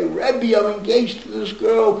will say, Rebbe, I'm engaged to this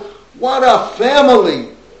girl. What a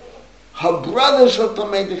family! Her brother's a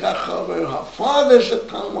Talmid Chacham, her father's a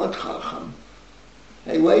Talmid Chacham.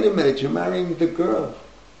 Hey, wait a minute, you're marrying the girl.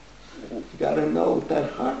 You got to know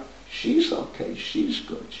that she's okay, she's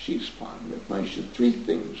good, she's fine. Reb Moshe, three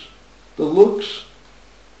things: the looks,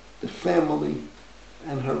 the family,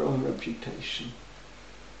 and her own reputation.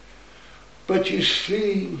 But you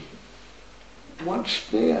see, once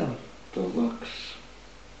there, the looks,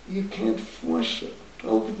 you can't force it.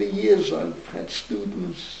 Over the years, I've had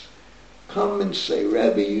students come and say,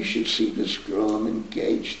 Rebbe, you should see this girl I'm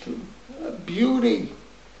engaged to. A beauty.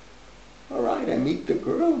 All right, I meet the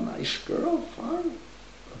girl, nice girl, fine.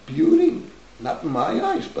 A beauty. Not in my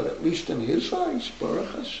eyes, but at least in his eyes, Baruch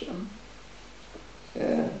Hashem.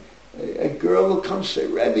 A girl will come say,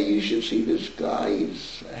 Rebbe, you should see this guy.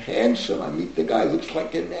 He's handsome. I meet the guy, looks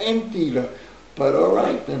like an anteater. But all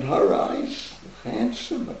right, in her eyes,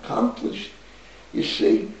 handsome, accomplished. You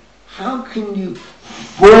see, how can you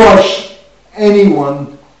force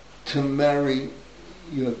anyone to marry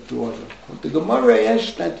your daughter? The Gemara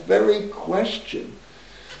asked that very question.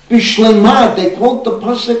 Bishlema, they quote the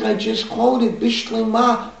pasuk I just quoted,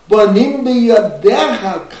 Bishlema, banim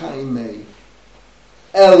biyadecha kaimei,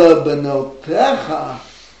 ela benotecha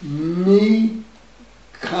mi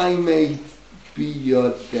kaimei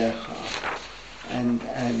biyadecha. And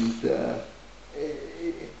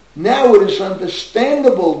now it is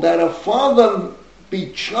understandable that a father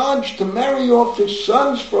be charged to marry off his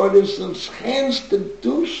sons, for it is in his hands to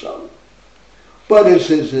do so. But it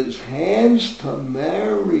is his hands to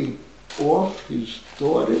marry off his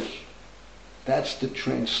daughters. That's the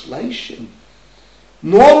translation.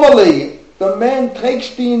 Normally, the man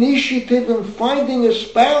takes the initiative in finding a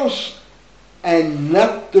spouse and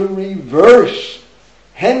not the reverse.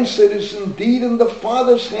 Hence, it is indeed in the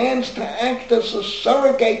father's hands to act as a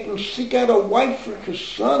surrogate and seek out a wife for his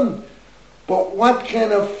son. But what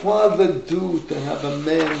can a father do to have a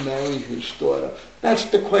man marry his daughter? That's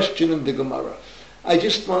the question in the Gemara. I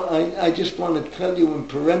just want to tell you in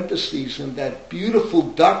parentheses, in that beautiful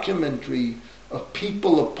documentary of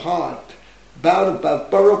People Apart,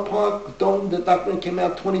 about Borough Park, the documentary came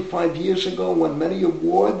out 25 years ago, won many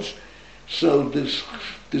awards. So this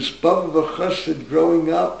Baba Chassid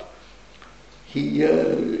growing up,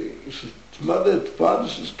 his father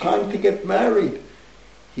says, time to get married.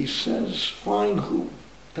 He says, fine, who?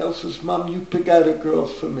 Tells his mom, you pick out a girl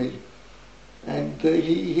for me. And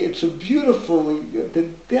it's a beautiful, the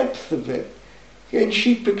depth of it. And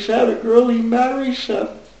she picks out a girl, he marries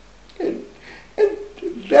her. And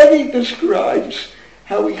then he describes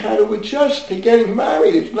how he had to adjust to getting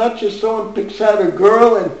married. It's not just someone picks out a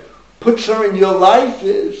girl and puts her in your life.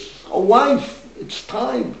 It's a wife. It's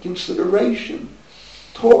time, consideration,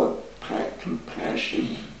 thought,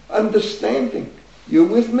 compassion, understanding. You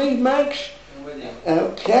with me, Max? I'm with you.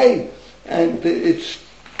 Okay. And it's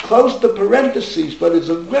close to parentheses, but it's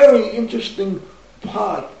a very interesting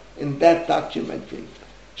part in that documentary.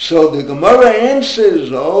 So the Gemara answers,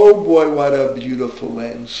 oh boy, what a beautiful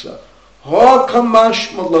answer. Ha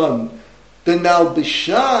kamash malan, the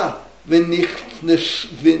nalbisha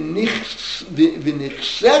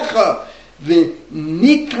v'nichsecha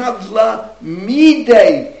v'nitavla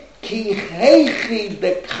midei ki heichi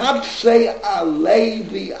dekapsei alei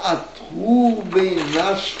v'atru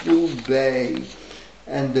v'nasvu bei.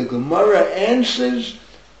 And the Gemara answers,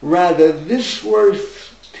 rather this verse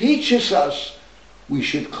teaches us we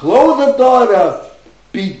should clothe the daughter,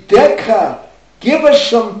 bideka, give her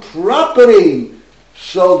some property,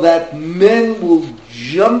 so that men will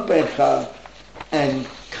jump at her and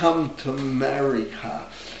come to marry her.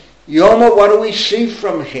 Yoma, what do we see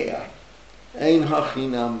from here? Ein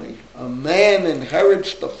hachinami. A man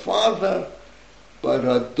inherits the father, but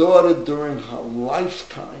a daughter during her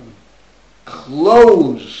lifetime,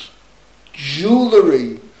 clothes,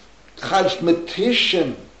 jewelry,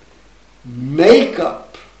 cosmetician,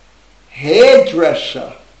 makeup,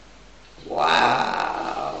 hairdresser.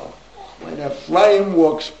 Wow! When Ephraim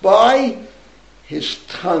walks by, his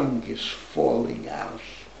tongue is falling out.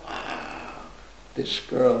 Wow! This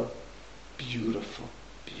girl, beautiful,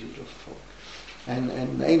 beautiful. And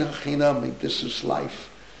this is life.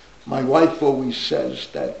 My wife always says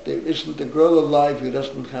that there isn't a girl alive who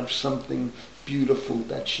doesn't have something beautiful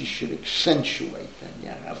that she should accentuate. And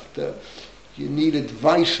you need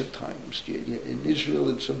advice at times. In Israel,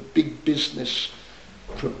 it's a big business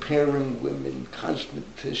preparing women,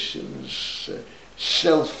 cosmeticians,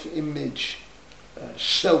 self-image,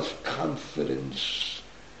 self-confidence,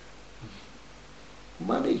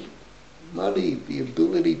 money, the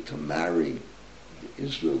ability to marry.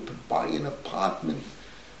 Israel, to buy an apartment.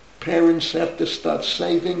 Parents have to start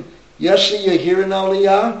saving. Yossi, you're here in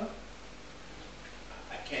Aliyah?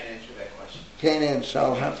 I can't answer that question. Can't answer.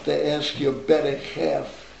 I'll have to ask your better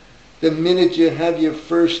half. The minute you have your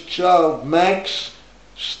first child, Max,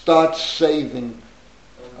 start saving.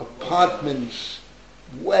 Apartments,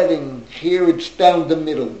 wedding. Here it's down the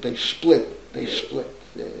middle. They split.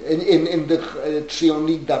 In the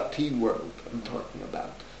Tzioni Dati world I'm talking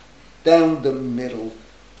about. Down the middle.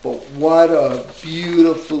 But what a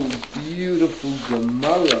beautiful, beautiful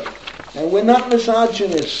Gemara. And we're not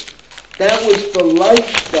misogynist. That was the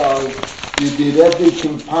lifestyle. You did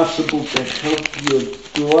everything possible to help your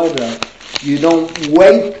daughter. You don't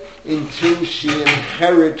wait until she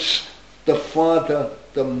inherits the father,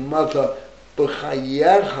 the mother.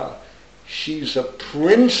 B'chayecha, she's a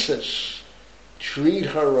princess. Treat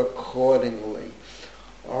her accordingly.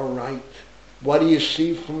 All right. What do you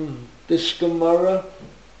see from this Gemara?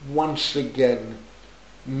 Once again,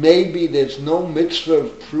 maybe there's no mitzvah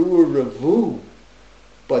of pru or revu,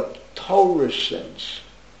 but Torah sense,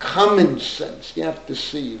 common sense. You have to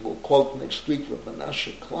see. We'll quote next week with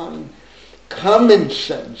Menashe Klein. Common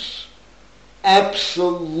sense.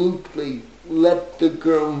 Absolutely. Let the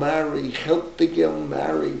girl marry. Help the girl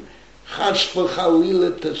marry. Chas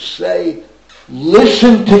v'chalila to say,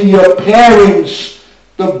 listen to your parents.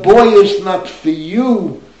 The boy is not for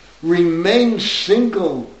you. Remain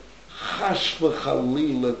single. Chas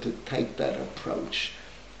v'chalila to take that approach.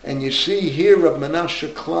 And you see here,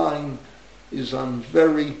 Menashe Klein is on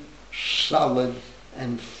very solid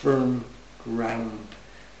and firm ground.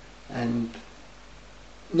 And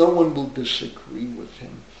no one will disagree with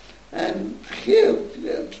him. And here,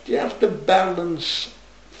 you have to balance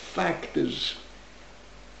factors.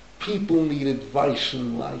 People need advice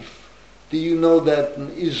in life. Do you know that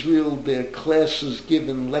in Israel there are classes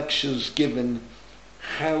given, lectures given,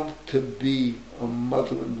 how to be a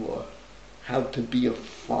mother-in-law, how to be a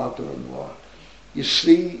father-in-law? You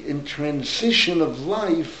see, in transition of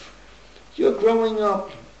life, you're growing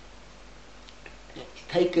up.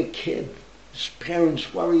 Take a kid. His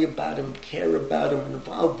parents worry about him, care about him,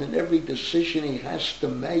 involved in every decision he has to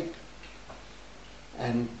make.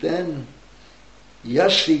 And then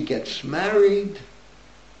Yossi gets married,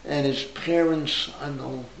 and his parents are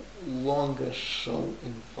no longer so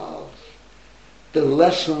involved. The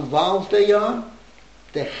less involved they are,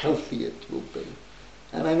 the healthier it will be.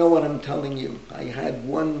 And I know what I'm telling you. I had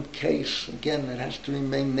one case, again, that has to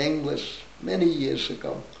remain nameless, many years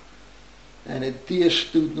ago. And a dear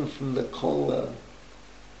student from the Kola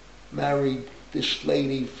married this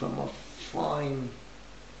lady from a fine,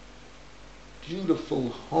 beautiful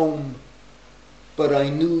home, but I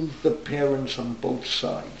knew the parents on both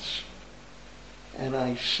sides. And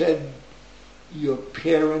I said, your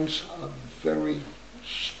parents are very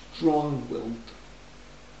strong-willed.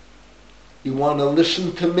 You want to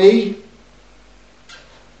listen to me?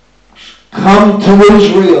 Come to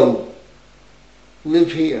Israel.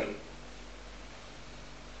 Live here.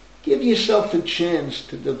 Give yourself a chance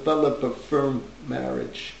to develop a firm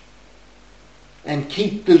marriage. And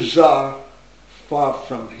keep the Tsar far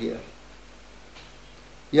from here.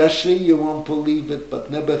 Yossi, you won't believe it, but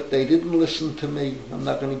Nebuch, they didn't listen to me. I'm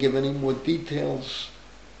not going to give any more details.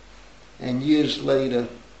 And years later,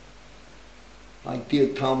 my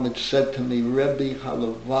dear Talmud said to me, Rebbe,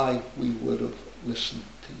 halavai, we would have listened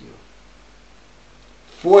to you.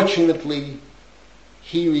 Fortunately,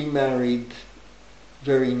 he remarried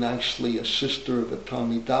very nicely a sister of a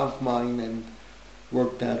Talmid of mine and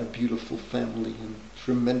worked out a beautiful family and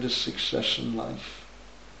tremendous success in life.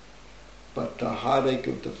 But the heartache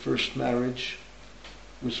of the first marriage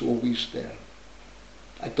was always there.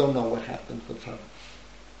 I don't know what happened with her.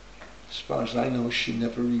 As far as I know, she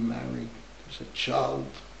never remarried. As a child,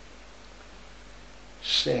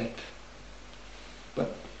 sad.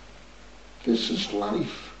 But this is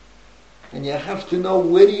life. And you have to know,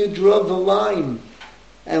 where do you draw the line?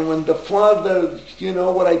 And when the father, you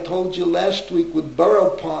know what I told you last week with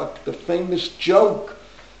Borough Park, the famous joke,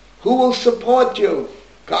 who will support you?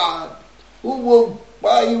 God. Who will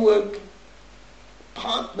buy you an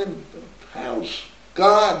apartment, a house?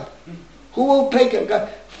 God. Who will take it? God.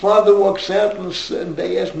 Father walks out and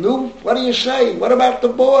they ask, "No, what do you say? What about the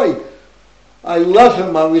boy?" I love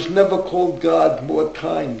him. I was never called God more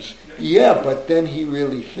times. Yeah, but then he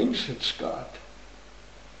really thinks it's God.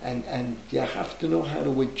 And you have to know how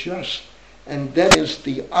to adjust. And then is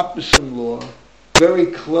the opposite-in-law, very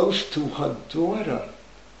close to her daughter.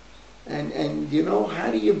 And you know, how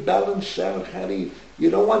do you balance out? You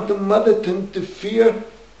don't want the mother to interfere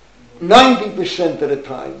 90% of the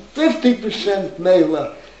time, 50%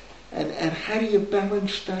 Mela. And how do you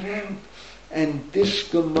balance that out? And this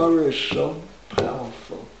Gemara is so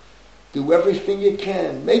powerful. Do everything you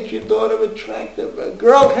can. Make your daughter attractive. A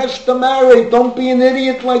girl has to marry. Don't be an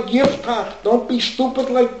idiot like Yiftach. Don't be stupid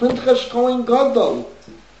like Pinchas Kohen Gadol.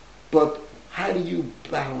 But how do you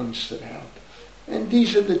balance it out? And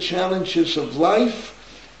these are the challenges of life.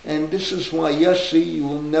 And this is why, Yossi, you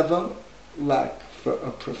will never lack for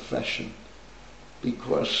a profession.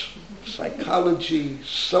 Because psychology,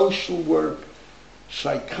 social work,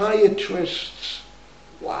 psychiatrists,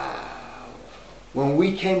 wow. When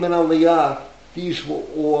we came in Aliyah, these were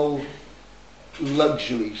all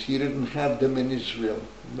luxuries. You didn't have them in Israel.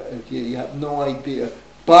 You have no idea.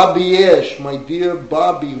 Bobby Ash, my dear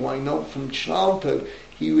Bobby, who I know from childhood,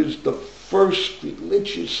 he was the first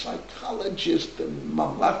religious psychologist in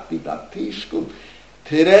Mamlachti Dati school.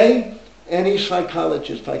 Today, any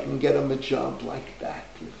psychologist, I can get him a job like that.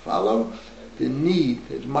 You follow? The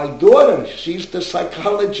need. My daughter, she's the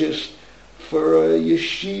psychologist for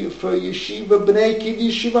Yeshiva B'nai Kid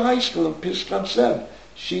Yeshiva High School in Piskat Zev.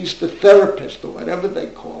 She's the therapist, or whatever they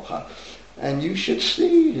call her. And you should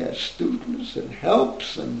see, she has students and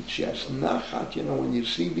helps, and she has nachat. You know, when you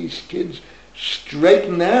see these kids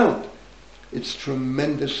straighten out, it's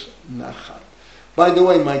tremendous nachat. By the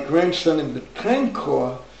way, my grandson in the tank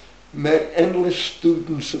corps met endless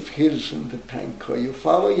students of his in the tank corps. You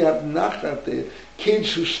follow? You have nachat. The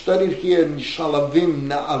kids who studied here in Shalavim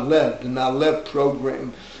Na'aleh, the Na'aleh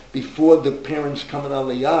program, before the parents come in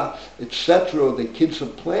Aliyah, etc. The kids are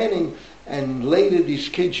planning, and later these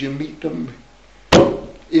kids, you meet them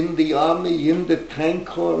in the army, in the tank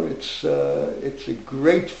corps. It's a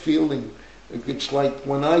great feeling. It's like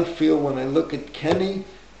when I look at Kenny,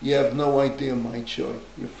 you have no idea my joy.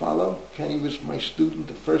 You follow? Kenny was my student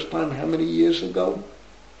the first time, how many years ago?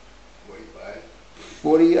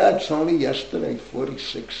 40, yeah, it's only yesterday,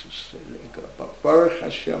 46. But Baruch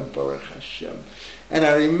Hashem, Baruch Hashem. And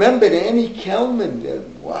I remembered Annie Kelman.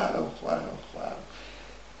 Wow.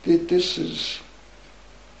 This is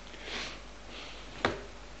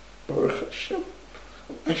Baruch Hashem.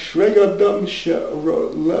 Ashrei Adam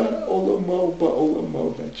she'aroleh olamo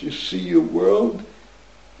ba'olamo, that you see your world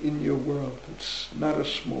in your world. It's not a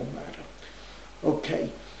small matter. Okay.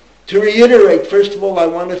 To reiterate, first of all, I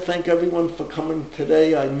want to thank everyone for coming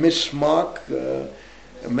today. I miss Mark.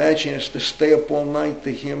 Imagine he has to stay up all night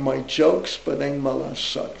to hear my jokes, but ain't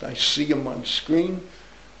malasat. I see him on screen.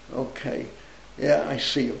 Okay. Yeah, I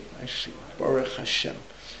see him. Baruch Hashem.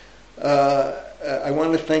 I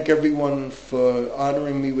want to thank everyone for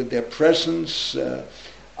honoring me with their presence.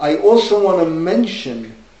 I also want to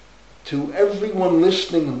mention to everyone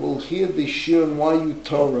listening who will hear this shir and YU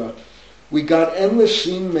Torah, we got endless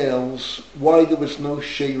emails why there was no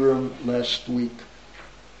shirim last week.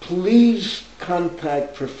 Please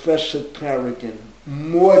contact Professor Tarragon,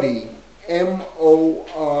 Morty,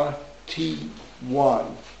 Morty,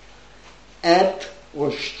 at or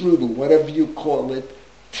strudel, whatever you call it,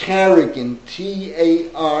 Tarragon,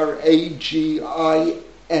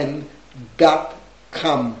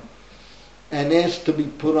 TARAGIN.com, and ask to be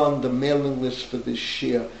put on the mailing list for this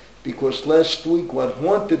year. because last week what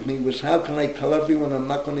haunted me was how can I tell everyone I'm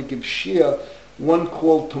not going to give shir. One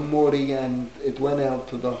called to Morty and it went out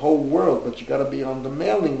to the whole world, but you got to be on the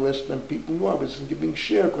mailing list, and people knew I wasn't giving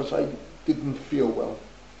shir because I didn't feel well.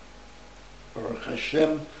 Baruch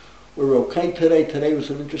Hashem, we're okay today. Today was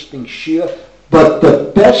an interesting shir, but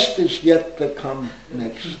the best is yet to come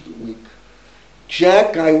next week.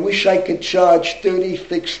 Jack, I wish I could charge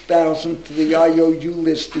 $36,000 to the IOU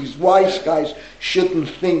list. These wise guys shouldn't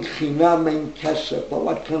think chinam ein kesef. But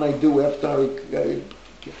what can I do after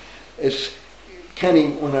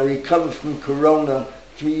Kenny, when I recovered from Corona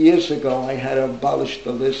 3 years ago, I had to abolish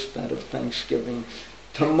the list out of Thanksgiving.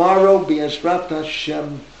 Tomorrow, Be'ezrat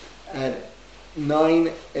Hashem, at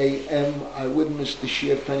 9 a.m. I wouldn't miss the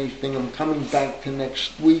shir if anything. I'm coming back to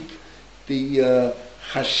next week. The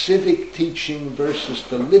Hasidic teaching versus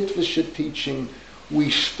the Litvische teaching.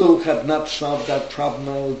 We still have not solved that problem.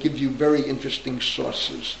 I will give you very interesting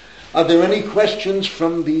sources. Are there any questions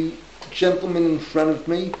from the gentleman in front of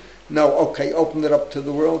me? No? Okay, open it up to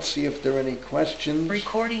the world, see if there are any questions.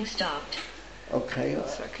 Recording stopped. Okay,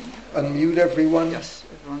 Second. unmute everyone. Yes,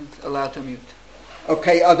 everyone's allowed to mute.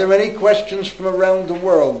 Okay, are there any questions from around the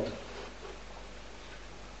world?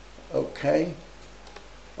 Okay.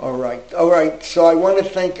 All right. So I want to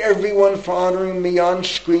thank everyone for honoring me on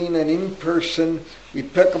screen and in person. We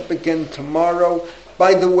pick up again tomorrow.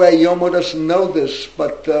 By the way, Yomo doesn't know this,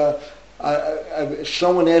 but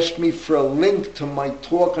someone asked me for a link to my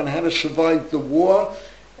talk on how to survive the war,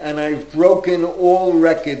 and I've broken all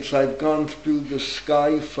records. I've gone through the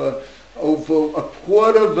sky for over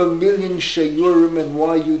 250,000 shiurim in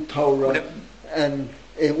YU Torah, and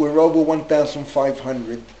we're over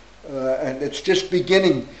 1,500. And it's just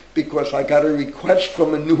beginning, because I got a request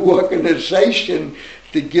from a new organization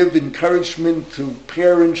to give encouragement to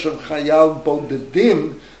parents of Chayal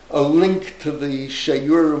Bodedim, a link to the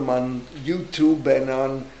shiurim on YouTube and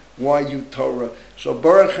on YU Torah. So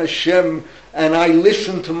Baruch Hashem, and I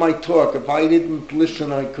listened to my talk. If I didn't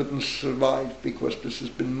listen, I couldn't survive, because this has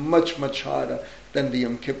been much, much harder than the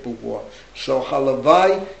Yom Kippur War. So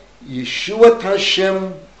Halavai, Yeshuat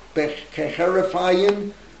Hashem, Becheref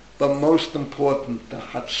Ayin, but most important, the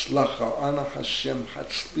Hatzlacha, Ana Hashem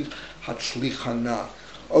Hatzlichana.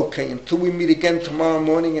 Okay, until we meet again tomorrow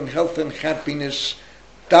morning in health and happiness,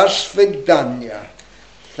 Das Vidanya.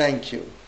 Thank you.